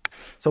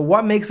 so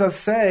what makes us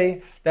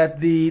say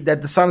that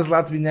the son is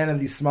allowed to be nen in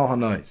these small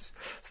Hanois?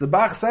 So the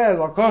Bach says,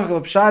 Al-Koch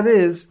al-Pshad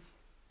is,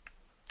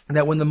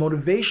 that when the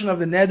motivation of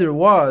the neder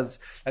was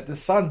that the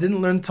son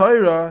didn't learn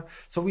Torah,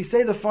 so we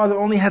say the father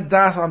only had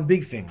das on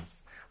big things.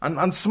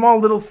 on small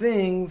little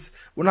things,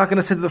 we're not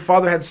going to say that the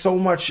father had so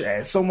much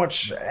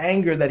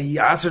anger that he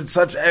answered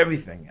such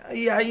everything.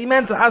 He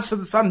meant to answer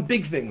the son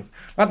big things,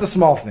 not the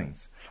small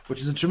things, which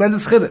is a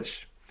tremendous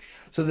chiddush.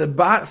 So the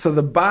Bach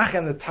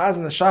and the Taz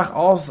and the Shach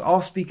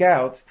all speak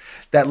out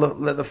that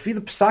the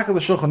Psak of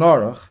the Shulchan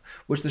Aruch,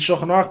 which the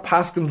Shulchan Aruch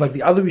paskins like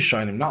the other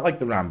Rishonim, not like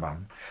the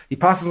Rambam. He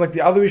paskins like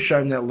the other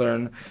Rishonim that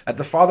learn that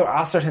the father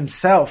answered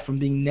himself from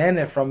being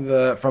nene from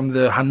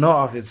the hana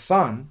of his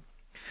son.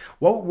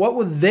 What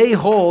would they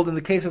hold in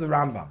the case of the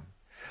Rambam?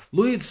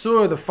 Lu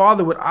Yitzur, the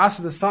father would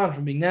answer the son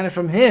from being nene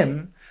from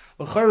him.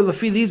 These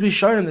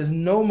Rishonim, there's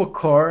no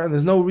makor and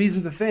there's no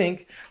reason to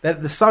think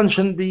that the son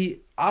shouldn't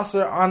be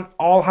aser on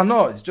all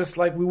hanos, just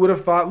like we would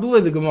have thought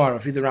Lule the Gemara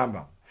for the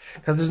Rambam.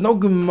 Because there's no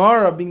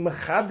Gemara being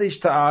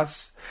mechadesh to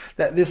us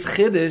that this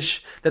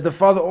chiddush that the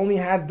father only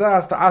had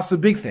das to ask the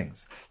big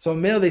things. So in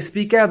Mele they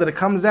speak out that it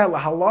comes out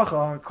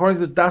lahalacha according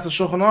to the das of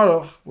Shulchan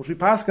Aruch, which we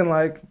paskin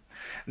like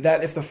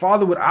that if the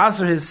father would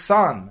answer his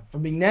son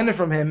from being nene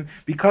from him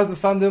because the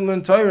son didn't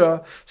learn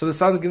Torah, so the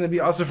son's going to be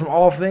answered from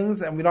all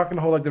things, and we're not going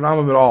to hold like the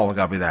Rambam at all. It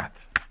got to be that.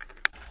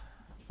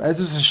 As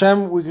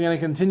Hashem, we're going to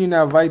continue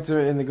now weiter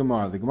in the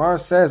Gemara. The Gemara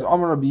says,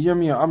 Amar Rabbi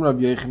Yirmiyah, Amar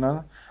Rabbi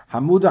Yochanan,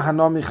 Hamuda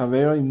Hanami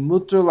Chaveri,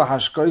 Mutter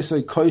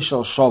Lahashkoisoi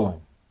Koishel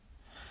Shalom.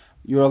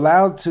 You're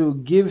allowed to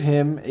give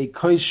him a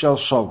Koishel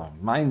Shalom.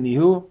 Mein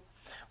Nihu,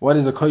 what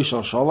is a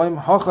Koishel Shalom?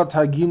 Hachat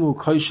Hagimu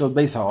Koishel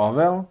Beis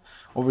HaOvel.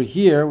 Over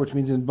here, which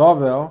means in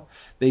Bavel,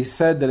 they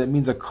said that it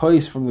means a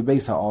Kois from the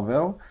Beis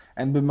HaOvel.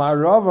 And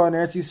B'Ma'arava in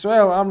Eretz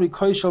Yisrael, Amri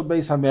Koishel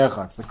Beis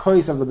HaMerchatz, the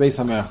Kois of the Beis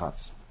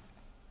HaMerchatz.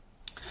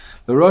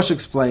 The Rosh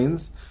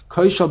explains,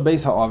 Koishal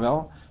Beis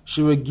HaOvel,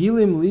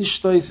 Shiregilim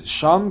Lishtois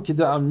Sham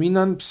Kida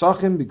Aminan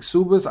Psachim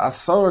Biksubas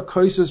Asara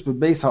Koisus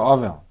Bebeis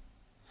HaOvel.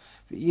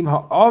 V'im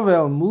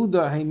HaOvel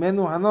Muda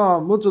Heimenu Hana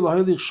Mutu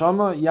Lahilich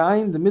Shama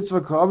Yain the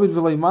Mitzvah Ka'avid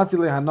V'laimati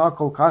Lehana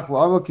Kol Kach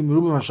La'ovel Kim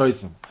Rubim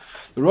HaShoisim.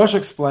 The Rosh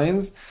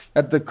explains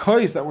that the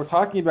Kois that we're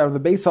talking about, the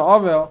Beis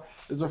HaOvel,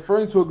 is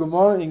referring to a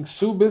Gemara in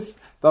Ksubis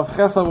Dav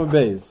Chesam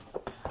Beis.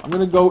 I'm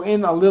going to go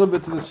in a little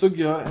bit to the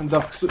Sugya in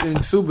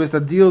Ksubis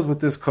that deals with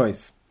this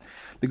Kois.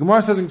 The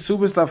Gemara says in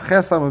Ksubis Tav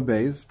Chesam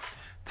Beis,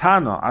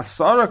 Tana,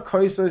 Asara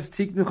Koisos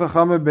Tiknu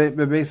Chachame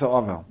Bebeis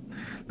HaOvel.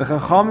 The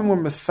Chachamim were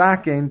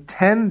mesakein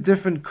 10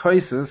 different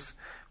koisos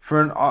for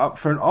an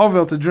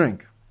ovel to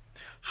drink.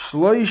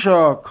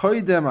 Shloisha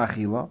koidem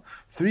achila,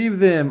 3 of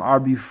them are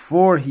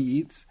before he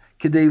eats,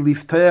 kedei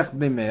liftech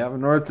b'me'av,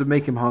 in order to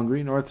make him hungry,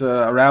 in order to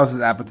arouse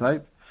his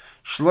appetite.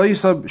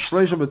 Shloisha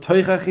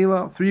b'toich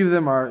achila, 3 of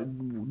them are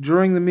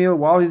during the meal,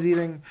 while he's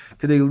eating,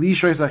 kedei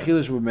lishois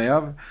achila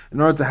b'me'av,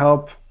 in order to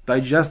help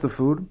digest the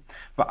food.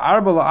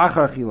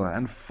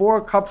 And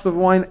 4 cups of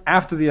wine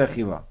after the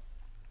achila.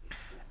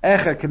 Each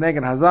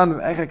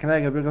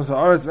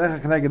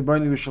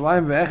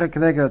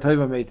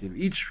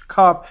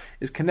cup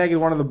is connected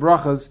one of the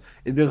brachas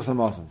in Birchas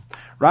Hamazon.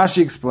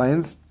 Rashi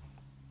explains,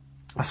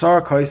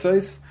 Asara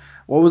Koisos,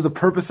 what was the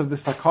purpose of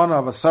this takana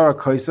of Asara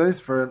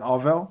Koisos for an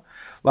ovel?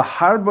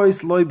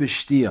 Laharbois loy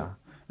b'shtia,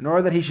 in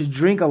order that he should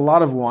drink a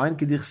lot of wine.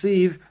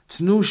 K'dichsiv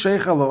tnu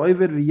shecha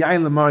lo'ovid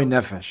v'yayin l'mari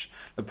nefesh.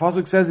 The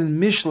pasuk says in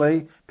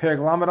Mishlei, Perek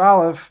Lamed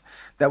Aleph,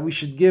 that we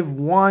should give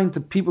wine to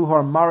people who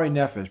are mari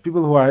nefesh,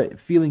 people who are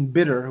feeling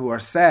bitter, who are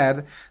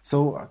sad.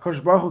 So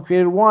Kodesh Baruch Hu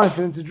created wine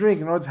for them to drink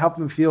in order to help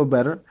them feel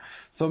better.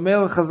 So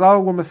Meil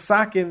Chazal were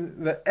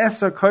masakin the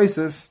Eser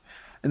Koisos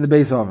in the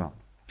Beis Ovel.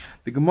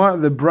 The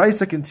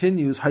Brisa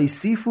continues,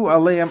 Haisifu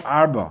Aleim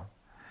Arba.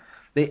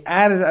 They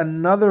added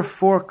another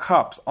 4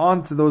 cups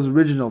onto those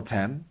original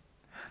 10.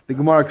 The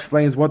Gemara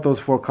explains what those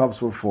 4 cups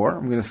were for.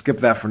 I'm going to skip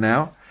that for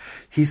now.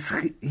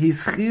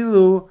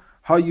 Hischilu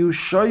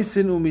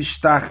hayushoisin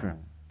umishtachrin.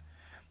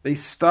 They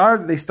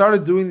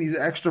started doing these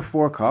extra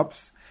 4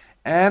 cups,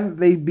 and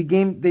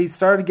they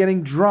started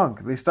getting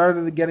drunk. They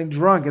started getting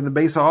drunk in the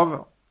Beis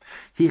HaOvel.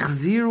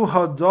 Hichziru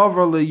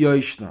hadavar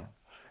leyoshna.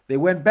 They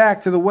went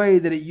back to the way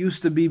that it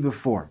used to be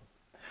before.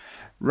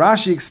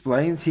 Rashi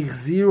explains,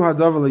 Hichziru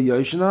hadavar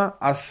leyoshna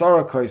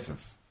asara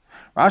koisos.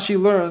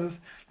 Rashi learns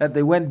that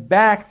they went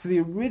back to the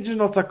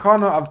original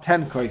takana of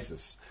 10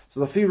 koisos. So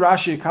the Fi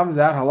Rashi comes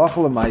out, halacha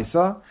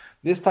l'maisa,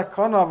 this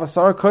takana of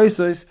Asara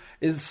Koisos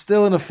is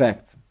still in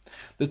effect.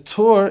 The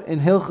Tur in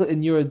Hilcha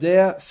in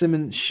Yeridea,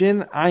 Siman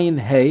Shin Ayin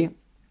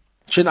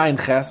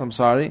Ches,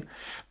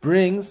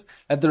 brings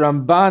that the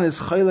Ramban is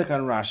chaylik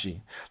on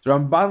Rashi. The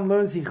Ramban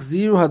learns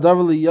Hichziru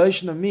Hadavar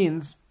Liyoshna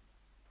means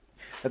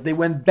that they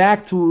went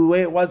back to the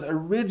way it was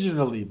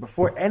originally,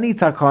 before any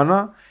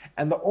takana,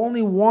 and the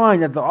only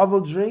wine that the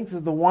Avel drinks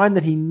is the wine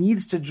that he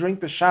needs to drink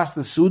b'shas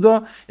the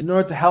Suda in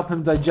order to help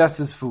him digest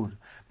his food.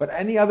 But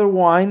any other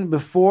wine,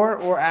 before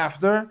or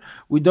after,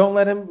 we don't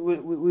let him,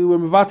 we were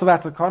mevatel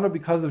that takana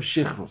because of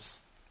shichrus.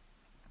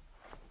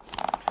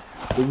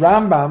 The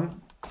Rambam,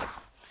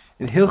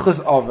 in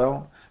Hilchas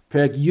Avel,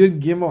 Perek Yud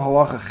Gimel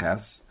Halacha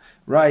Ches,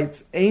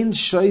 writes, Ein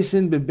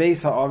shoisin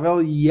bebeis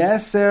ha'avel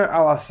yeser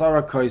al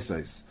asara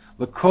koisos,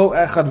 l'kol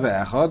echad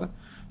ve'echad,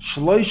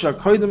 shloisha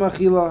koidem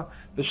achila,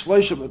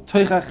 v'shloisha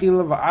b'toich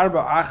achila,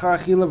 v'arba achar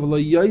achila, v'lo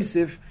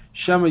yosef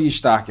Shema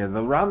Yishtake.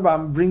 The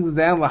Rambam brings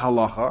down the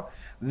halacha,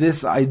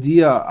 this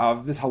idea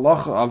of this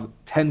halacha of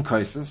 10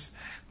 kaises,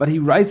 but he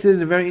writes it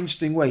in a very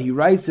interesting way. He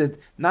writes it,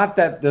 not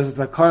that there's a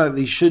takana that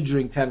they should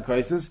drink 10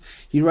 kaises.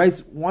 He writes,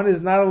 one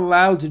is not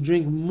allowed to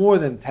drink more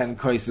than 10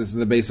 kaises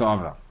in the Beis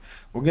Avel.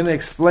 We're going to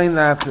explain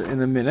that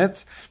in a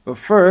minute, but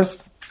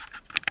first,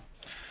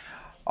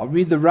 I'll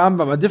read the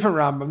Rambam, a different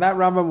Rambam. That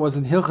Rambam was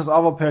in Hilchas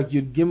Avel Perek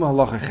Yud Gimel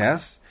Halacha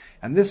Ches,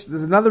 and there's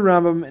another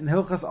Rambam in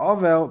Hilchas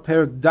Avel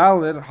Perek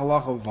Daled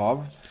Halacha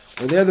Vav,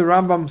 where there the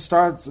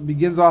Rambam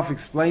begins off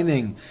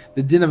explaining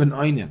the din of an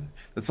oinen.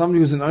 That somebody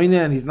who's an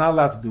oinen and he's not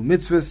allowed to do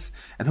mitzvahs,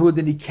 and who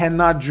then he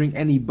cannot drink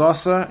any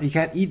basar, he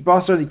can't eat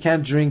basar, he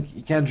can't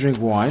drink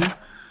wine.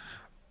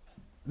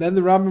 Then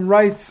the Rambam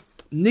writes,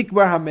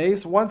 Nikbar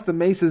hameis, once the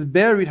mace is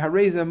buried,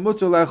 hareza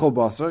mutar lechol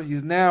basar,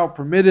 he's now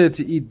permitted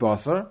to eat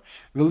basar,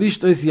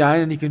 v'lishtois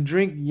yain, and he can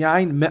drink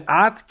yain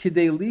me'at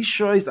kidei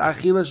lishois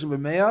achila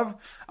shebemeyav,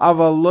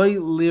 avaloi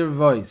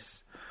lirvois.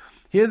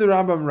 Here the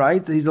Rambam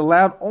writes that he's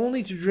allowed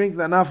only to drink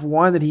enough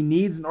wine that he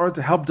needs in order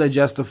to help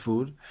digest the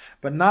food,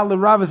 but not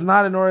l'rav is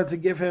not in order to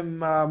give him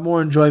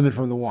more enjoyment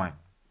from the wine.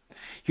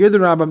 Here the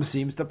Rambam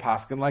seems to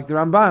paskin like the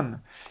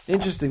Ramban.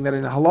 Interesting that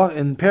in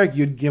Perek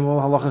Yud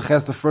Gimel Halacha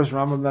Ches, the first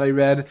Rambam that I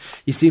read,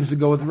 he seems to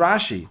go with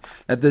Rashi,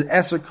 that the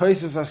Eser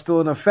Koises are still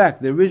in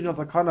effect. The original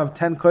takana of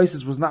 10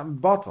 Koises was not in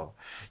bottle.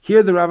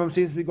 Here the Rambam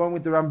seems to be going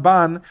with the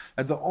Ramban,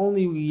 that the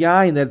only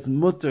yain that's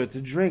mutter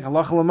to drink,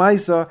 Halacha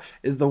L'maisa,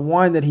 is the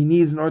wine that he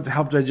needs in order to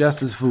help digest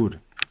his food.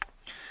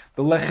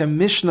 The Lechem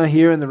Mishnah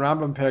here in the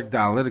Rambam Perek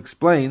Dalet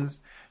explains,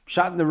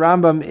 Pshat in the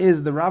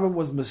Rambam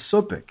was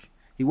mesupik.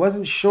 He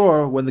wasn't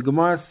sure when the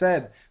Gemara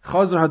said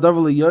Chazar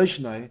Hadavar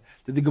LeYoshnai,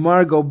 did the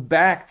Gemara go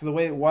back to the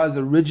way it was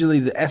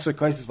originally, the Eser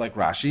Kaisis like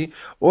Rashi,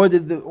 or is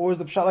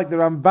the pshat like the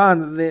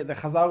Ramban, the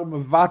Chazal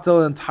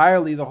mevatel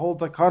entirely the whole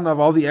takana of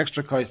all the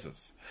extra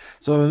Kaisis?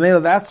 So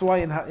that's why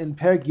in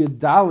Perek Yud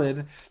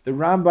Daled the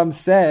Rambam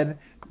said,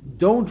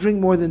 don't drink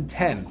more than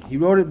 10. He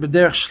wrote it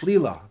b'derech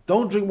shlila.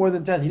 Don't drink more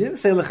than 10. He didn't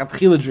say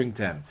lechatchila drink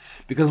 10.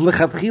 Because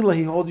lechatchila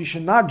he holds you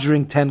should not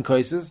drink 10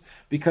 kaises,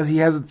 because he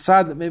has a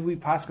tzad that maybe we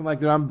paskin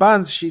like the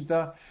Ramban's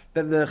shita,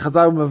 that the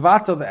Chazal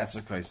mevatel the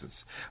eser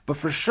kaises. But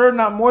for sure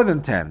not more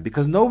than 10,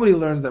 because nobody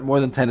learns that more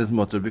than 10 is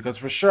mutter, because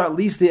for sure at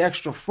least the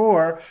extra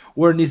 4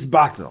 were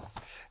nisbatel.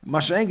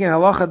 Masha'enken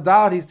halacha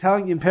dalet, he's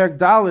telling you in Perek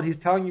Dalet, he's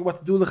telling you what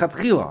to do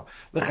lechatchila.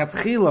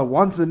 Lechatchila,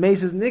 once the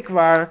mace is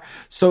nikvar,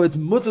 so it's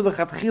mutter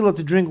lechatchila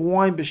to drink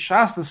wine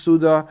b'shas the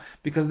suda,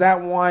 because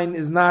that wine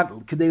is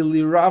not kedei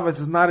liravas,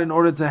 is not in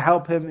order to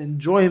help him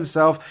enjoy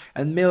himself,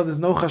 and male there's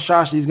no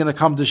chashash he's going to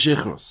come to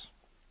shichrus.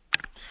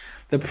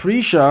 The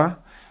Prisha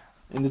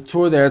in the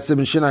tour there at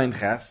Sibin Shina in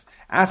Ches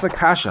asks a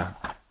kasha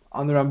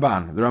on the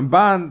Ramban. The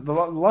Ramban, the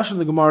lashon of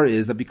the Gemara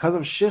is that because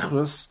of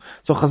shichrus,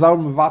 so Chazal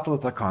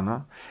mevatel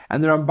takana,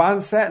 and the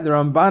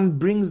Ramban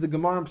brings the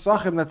Gemara in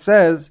Pesachim that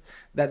says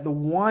that the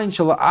wine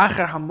shala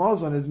acher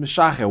hamazon is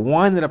mishacher,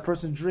 wine that a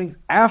person drinks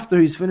after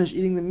he's finished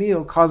eating the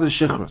meal causes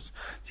shichrus.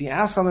 So he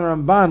asks on the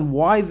Ramban,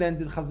 why then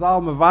did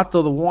Chazal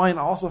mevatel the wine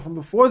also from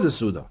before the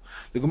Suda?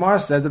 The Gemara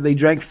says that they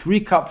drank 3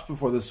 cups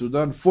before the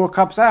Suda and 4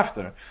 cups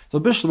after. So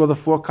Bishlam, the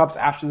 4 cups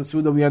after the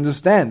Suda, we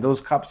understand.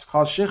 Those cups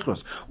cause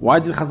shichrus. Why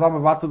did Chazal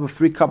mevatel the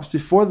 3 cups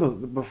before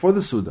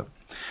the Suda?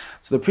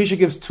 So the Prisha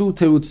gives 2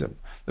 terutzim.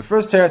 The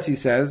first teretz he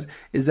says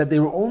is that they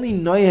were only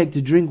noyeg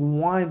to drink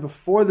wine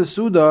before the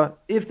Suda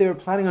if they were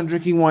planning on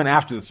drinking wine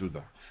after the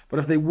Suda. But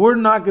if they were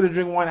not going to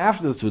drink wine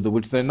after the Suda,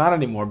 which they're not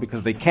anymore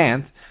because they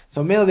can't,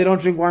 so mainly they don't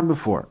drink wine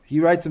before. He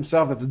writes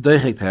himself that's a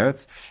doichek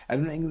teretz,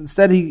 and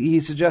instead he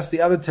suggests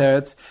the other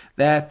teretz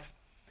that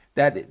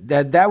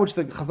which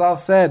the Chazal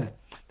said,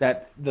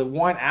 that the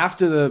wine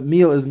after the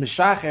meal is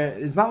mishacher,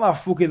 it's not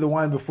lafuke the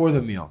wine before the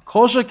meal.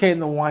 Kol shekein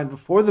the wine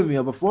before the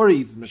meal, before he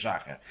eats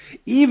mishacher.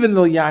 Even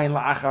the yain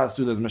la'achar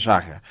suda is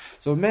mishacher.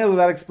 So mainly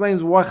that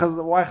explains why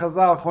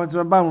Chazal, according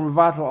to Rabbi,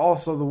 mevatel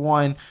also the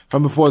wine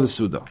from before the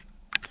suda.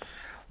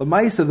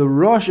 L'maisa, the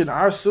Rosh in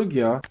our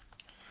sugya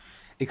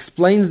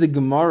explains the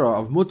Gemara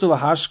of mutar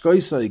lahash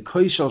koisai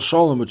koishal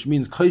sholem, which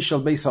means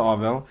koishal beisa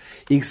avel.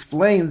 He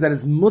explains that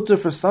it's mutar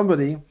for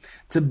somebody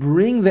to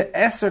bring the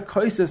eser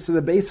koises to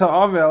the beisa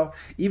avel,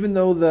 even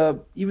though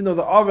the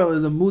avel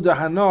is a muda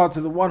hana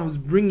to the one who's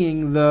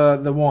bringing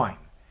the wine.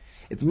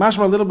 It's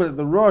mashma a little bit.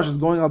 The Rosh is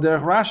going al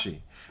derech Rashi,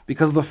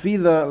 because lefi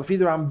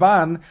the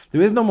Ramban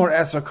there is no more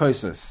eser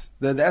koises.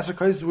 The eser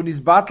koises when he's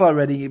battle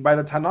already by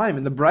the Tanaim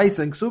in the Brisa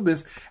and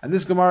Ksubis, and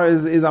this Gemara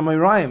is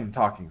Amirayim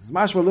talking. It's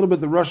mashma a little bit.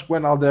 The Rosh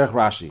went al derech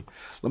Rashi.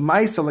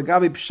 L'maisa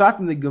legabi pshat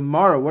in the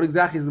Gemara. What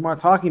exactly is the Gemara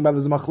talking about?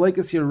 There's a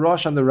machlekes here,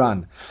 Rosh and the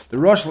Ran. The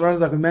Rosh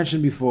learns, like we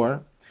mentioned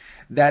before,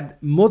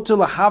 that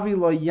mutar lahavi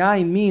lo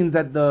yain means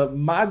that the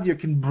madir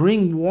can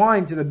bring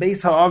wine to the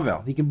beis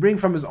ha'avel. He can bring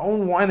from his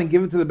own wine and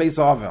give it to the beis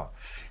ha'avel.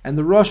 And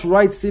the Rosh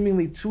writes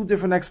seemingly 2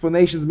 different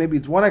explanations. Maybe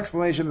it's one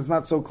explanation that's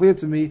not so clear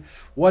to me.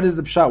 What is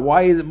the pshat?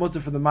 Why is it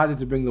mutar for the madir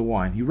to bring the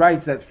wine? He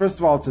writes that first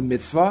of all it's a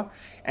mitzvah,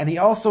 and he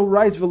also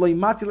writes v'lo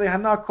imati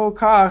lehana kol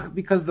kach,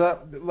 because the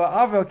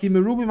la'avel ki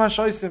merubim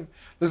ha'shoisim.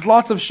 There's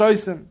lots of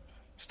shoisim.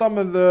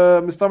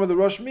 Mistam of the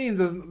Rosh means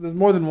there's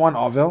more than one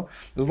Avel.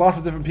 There's lots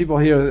of different people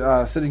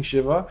here sitting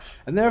Shiva,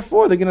 and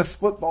therefore they're going to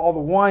split all the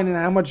wine, and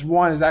how much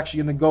wine is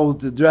actually going to go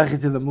directly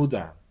to the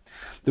Mudar.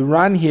 The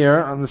Ran here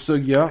on the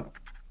Sugya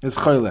is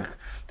Choylek.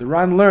 The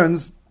Ran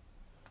learns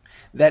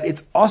that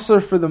it's usher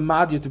for the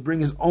Madir to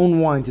bring his own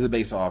wine to the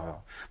base Avel.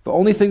 The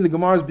only thing the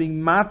Gemara is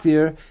being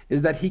matir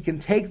is that he can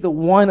take the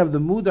wine of the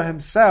Mudar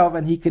himself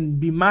and he can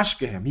be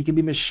mashke him. He can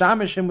be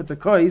mishamish him with the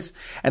kois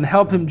and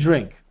help him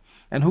drink.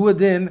 And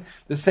huadin,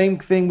 the same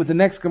thing with the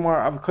next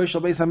Gemara of Koshal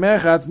Beis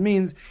HaMerchatz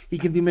means he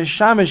can be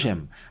mishamish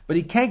him, but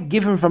he can't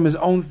give him from his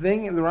own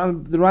thing. And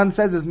the Ran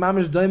says is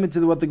mamish doimit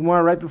to what the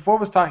Gemara right before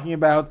was talking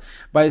about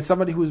by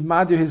somebody who was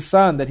madir his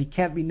son, that he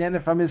can't be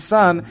nene from his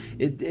son.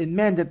 It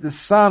meant that the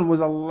son was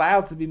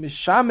allowed to be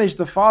mishamish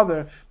the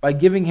father by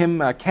giving him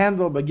a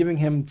candle, by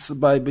being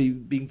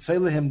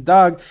tzayla him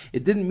dag.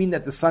 It didn't mean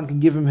that the son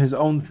can give him his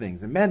own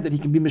things. It meant that he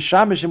can be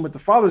mishamish him with the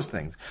father's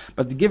things.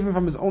 But to give him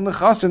from his own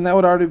nechasim, that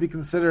would already be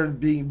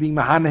considered being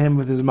mahana him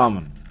with his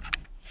mammon.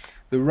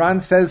 The Ran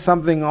says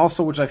something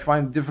also which I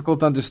find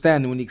difficult to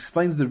understand. When he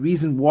explains the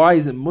reason why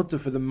is it mutter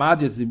for the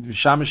madir to be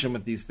shamish him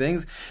with these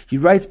things, he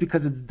writes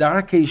because it's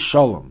darkei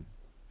shalom.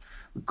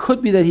 It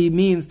could be that he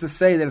means to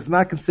say that it's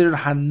not considered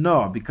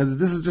hana, because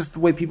this is just the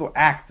way people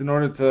act in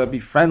order to be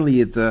friendly.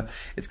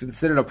 It's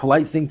considered a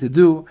polite thing to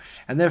do,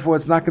 and therefore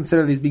it's not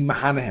considered he's being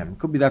mahana him. It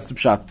could be that's the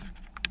pshat.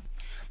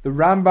 The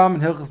Rambam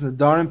in Hilchos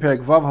Nedarim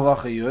Perek Vav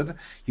Halacha Yud,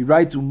 he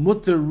writes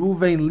Umutter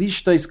Ruven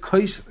lishtois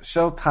kois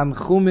shel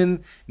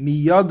tanchumin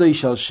miyadoi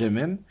shel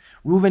Shimon.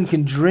 Ruven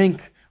can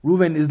drink.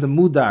 Ruven is the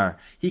mudar.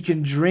 He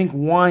can drink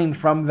wine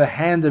from the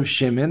hand of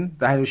Shimon.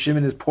 The hand of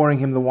Shimon is pouring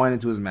him the wine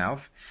into his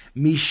mouth.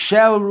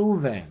 Mishel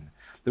Ruven.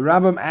 The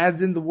Rambam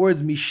adds in the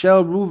words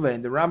Mishel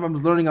Ruven. The Rambam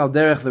is learning al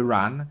derech the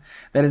Ran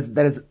that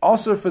it's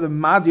also for the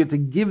madir to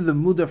give the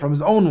mudar from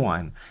his own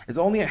wine. It's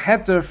only a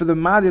heter for the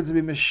madir to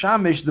be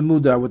mishamish the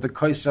mudar with the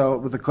kois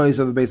of the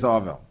beis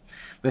avel.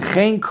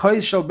 V'chein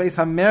kois shel beis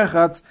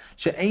hamerchatz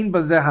she'ein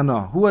bazeh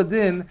hana.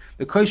 Huadin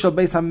the kois shel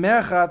beis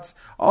hamerchatz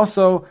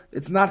also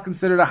it's not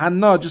considered a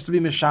hana just to be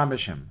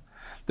mishamish him.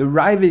 The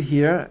Ravid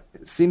here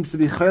seems to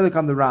be chaylik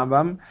on the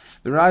Rambam.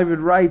 The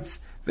Ravid writes.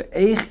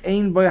 Ve'eich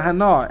ein boy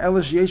hana,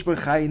 elish yesh boy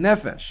chay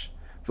nefesh.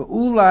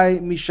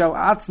 Ve'ulai mishal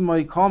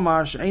atzmoi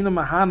komar she'einu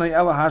mahanoi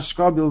ela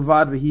hashka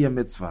bilvad v'hiya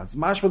mitzvah. It's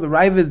mashma the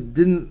Ravid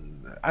didn't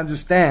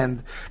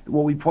understand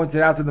what we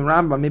pointed out in the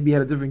Rambam. Maybe he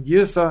had a different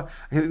girsa.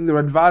 I think the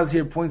Radvaz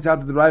here points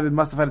out that the Ravid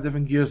must have had a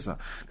different girsa.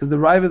 Because the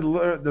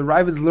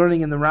Ravid's learning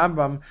in the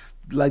Rambam,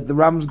 like the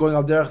Rambam's going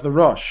al derech the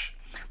Rosh,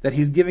 that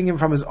he's giving him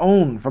from his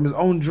own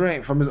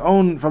drink, from his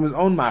own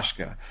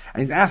mashka.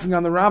 And he's asking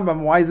on the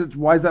Rambam, why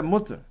is that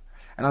mutter?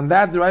 And on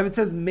that, the Rabbi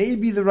says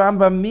maybe the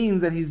Rambam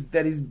means that he's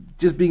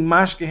just being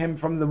mashke him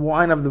from the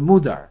wine of the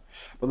mudar.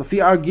 But the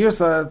Fi Ar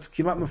Girsa, it's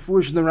Kimat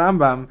Mefurish in the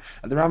Rambam,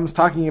 and the Rambam's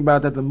talking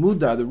about that the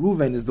mudar, the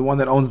Ruven, is the one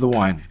that owns the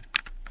wine.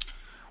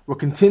 We're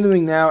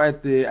continuing now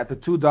at the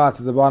two dots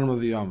at the bottom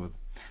of the Yomud.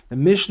 The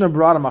Mishnah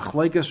brought a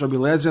machlekes Rabbi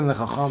Lezer and the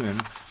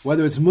Chachamim,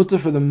 whether it's mutter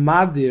for the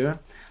madir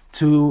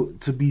to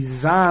be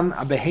zan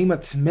a behema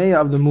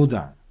tmeya of the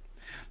mudar.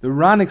 The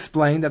Ran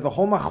explained that the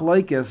whole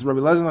machlokes Rabbi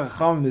Lezer and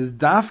Chachamim is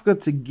dafka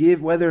to give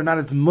whether or not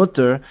it's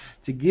mutter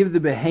to give the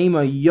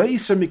behema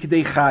yoiser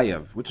mikdei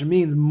chayav, which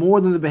means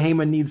more than the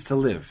behema needs to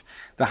live.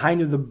 The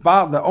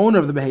owner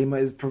of the behema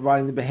is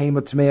providing the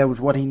behema tmeya with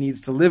what he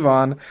needs to live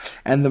on,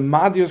 and the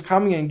madir is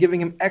coming and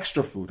giving him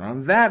extra food.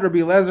 On that, Rabbi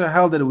Lezer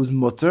held that it was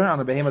mutter on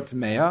a behema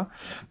tmeya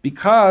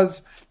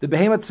because the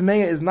behema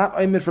tmeya is not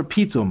oimid for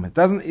pitum.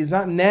 He's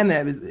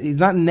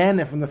not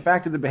nene from the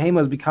fact that the behema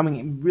is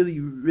becoming really,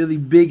 really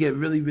big and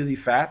really, really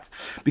fat,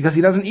 because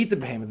he doesn't eat the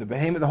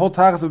behema. The whole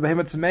tachas of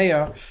behema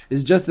tmeya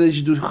is just that he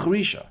should do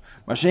chrisha.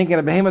 Mashenk and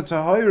a behema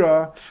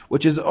tahoira,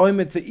 which is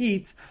oimid to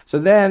eat. So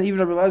then, even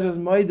Rabbi Lezer's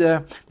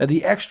moide that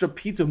the extra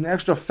pitum, the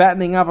extra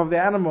fattening up of the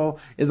animal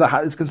is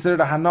considered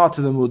a hana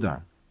to the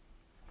mudar.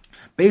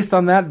 Based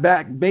on that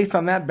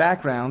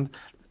background,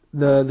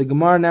 the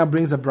Gemara now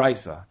brings a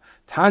brisa.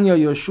 Tanya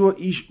Yoshua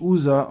ish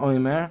uza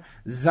oimer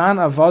zan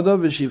avada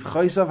v'shiv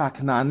choysav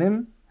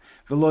haknanim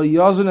v'lo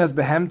yazun es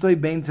behemtoi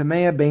bein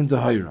temeya bein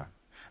tehoira.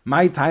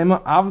 My time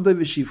avda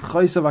v'shiv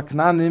choysav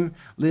haknanim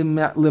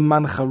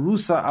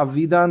limancharusa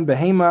avidan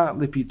behema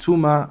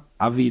lipituma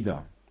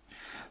avida.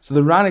 So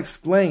the Ran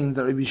explains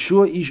that Rabbi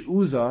Shua Ish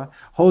Uza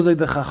holds like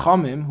the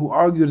Chachamim who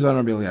argues on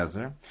Rabbi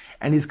Eliezer,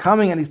 and he's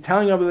coming and he's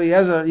telling Rabbi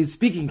Eliezer, he's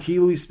speaking to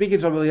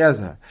Rabbi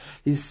Eliezer.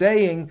 He's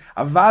saying,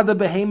 Avada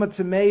behema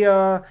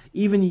temeya,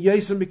 even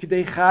Yosem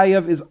b'kedei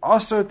chayav is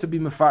also to be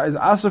mafar, is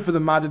also for the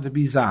madir to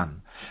be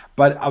zan.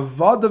 But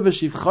Avada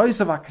v'shiv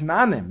choysav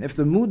haknanim, if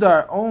the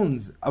mudar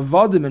owns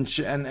Avadim and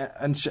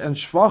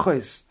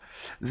shvachos,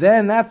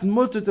 then that's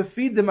mutter to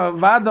feed them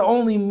avada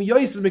only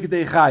yoyses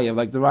b'kedei chayav,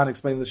 like the Ran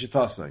explained the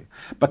Shitasoi.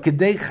 But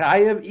kedei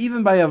chayav,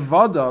 even by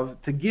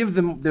avadav, to give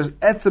them, there's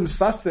etzem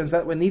sustenance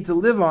that we need to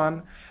live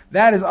on,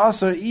 that is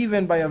also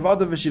even by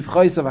avodah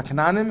v'shivchos of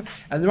hakananim.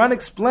 And the Ran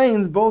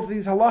explains both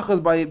these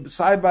halachas by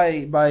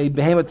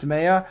behema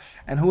tameya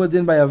and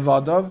huadin by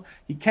avadav.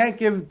 He can't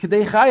give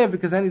kedei chayav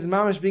because then he's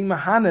mamash being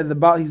mahaned.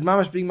 He's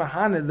mamash being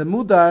mahaned the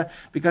mudar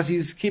because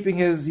he's keeping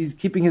his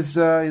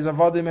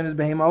avodim and his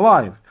behema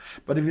alive.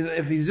 But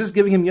if he's just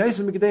giving him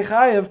yosim kedei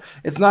chayav,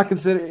 it's not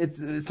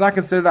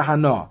considered a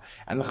hana.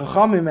 And the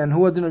chachamim and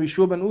huadin of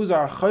Yeshua ben Uzzah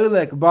are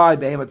choylek by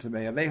behema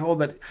tameya. They hold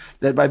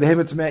that by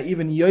behema tameya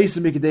even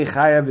yosim kedei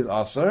chayav is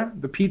aser,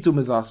 the pitum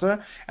is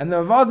aser, and the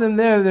avodim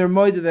they're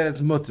moided that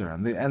it's mutter.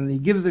 And he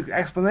gives the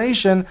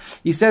explanation.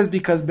 He says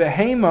because a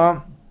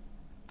behema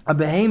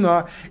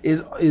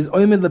is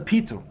oimid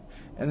lepitum.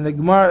 And the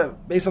Gemara,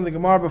 based on the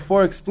Gemara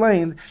before,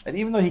 explained that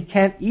even though he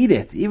can't eat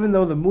it, even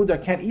though the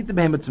mudar can't eat the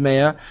behema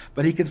tameya,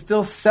 but he can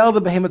still sell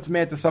the behema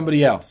tameya to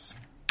somebody else,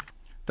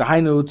 to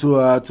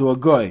a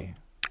goy.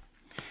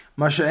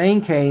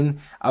 Masha'en kain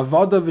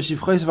avodah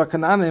v'shivchos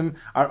v'kananim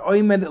are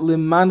oimed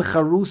liman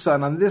charusa,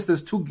 and on this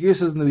there's two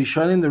girsas in the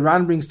Rishonim. The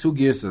Ran brings two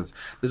girsas.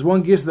 There's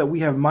one girsa that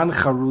we have man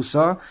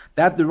charusa.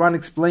 That the Ran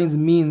explains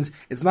means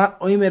it's not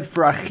oimed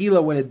for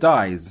achila when it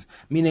dies,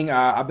 meaning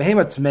a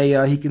behema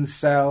tameya he can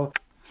sell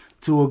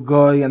to a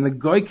goy, and the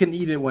goy can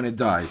eat it when it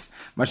dies.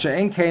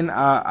 Masha'en kain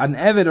an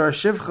eved or a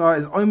shivcha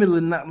is oimed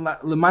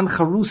liman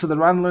charusa. The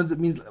Ran learns it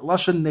means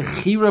lashon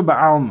nechira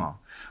ba'alma.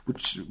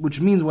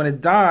 Which means when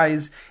it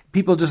dies,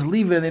 people just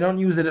leave it and they don't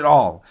use it at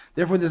all.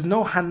 Therefore, there's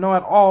no hana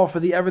at all for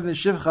the evid and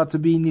shivcha to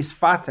be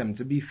nisfatim,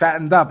 to be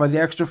fattened up by the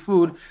extra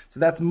food. So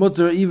that's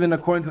mutter even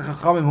according to the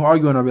Chachamim who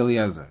argue on Rabbi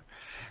Eliezer.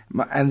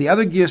 And the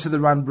other gears that the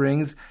Ran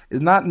brings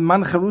is not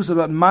man charusa,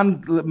 but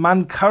man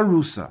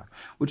karusa,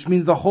 which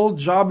means the whole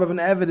job of an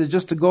evid is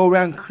just to go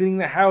around cleaning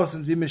the house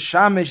and to be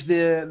mishamish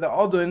the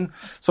odun.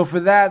 So for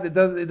that,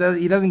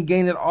 he doesn't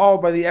gain it all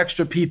by the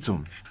extra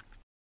pitum.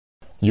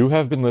 You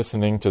have been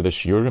listening to the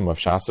Shiurim of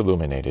Shas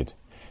Illuminated.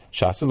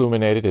 Shas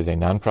Illuminated is a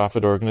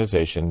non-profit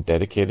organization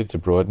dedicated to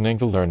broadening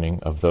the learning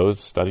of those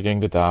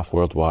studying the daf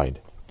worldwide.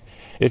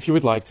 If you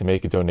would like to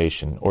make a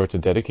donation or to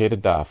dedicate a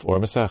daf or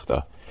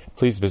masechta,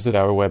 please visit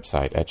our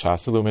website at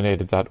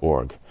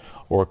shasilluminated.org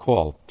or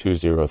call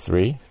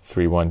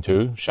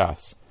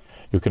 203-312-SHAS.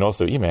 You can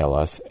also email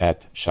us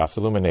at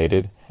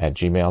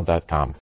shasilluminated@gmail.com.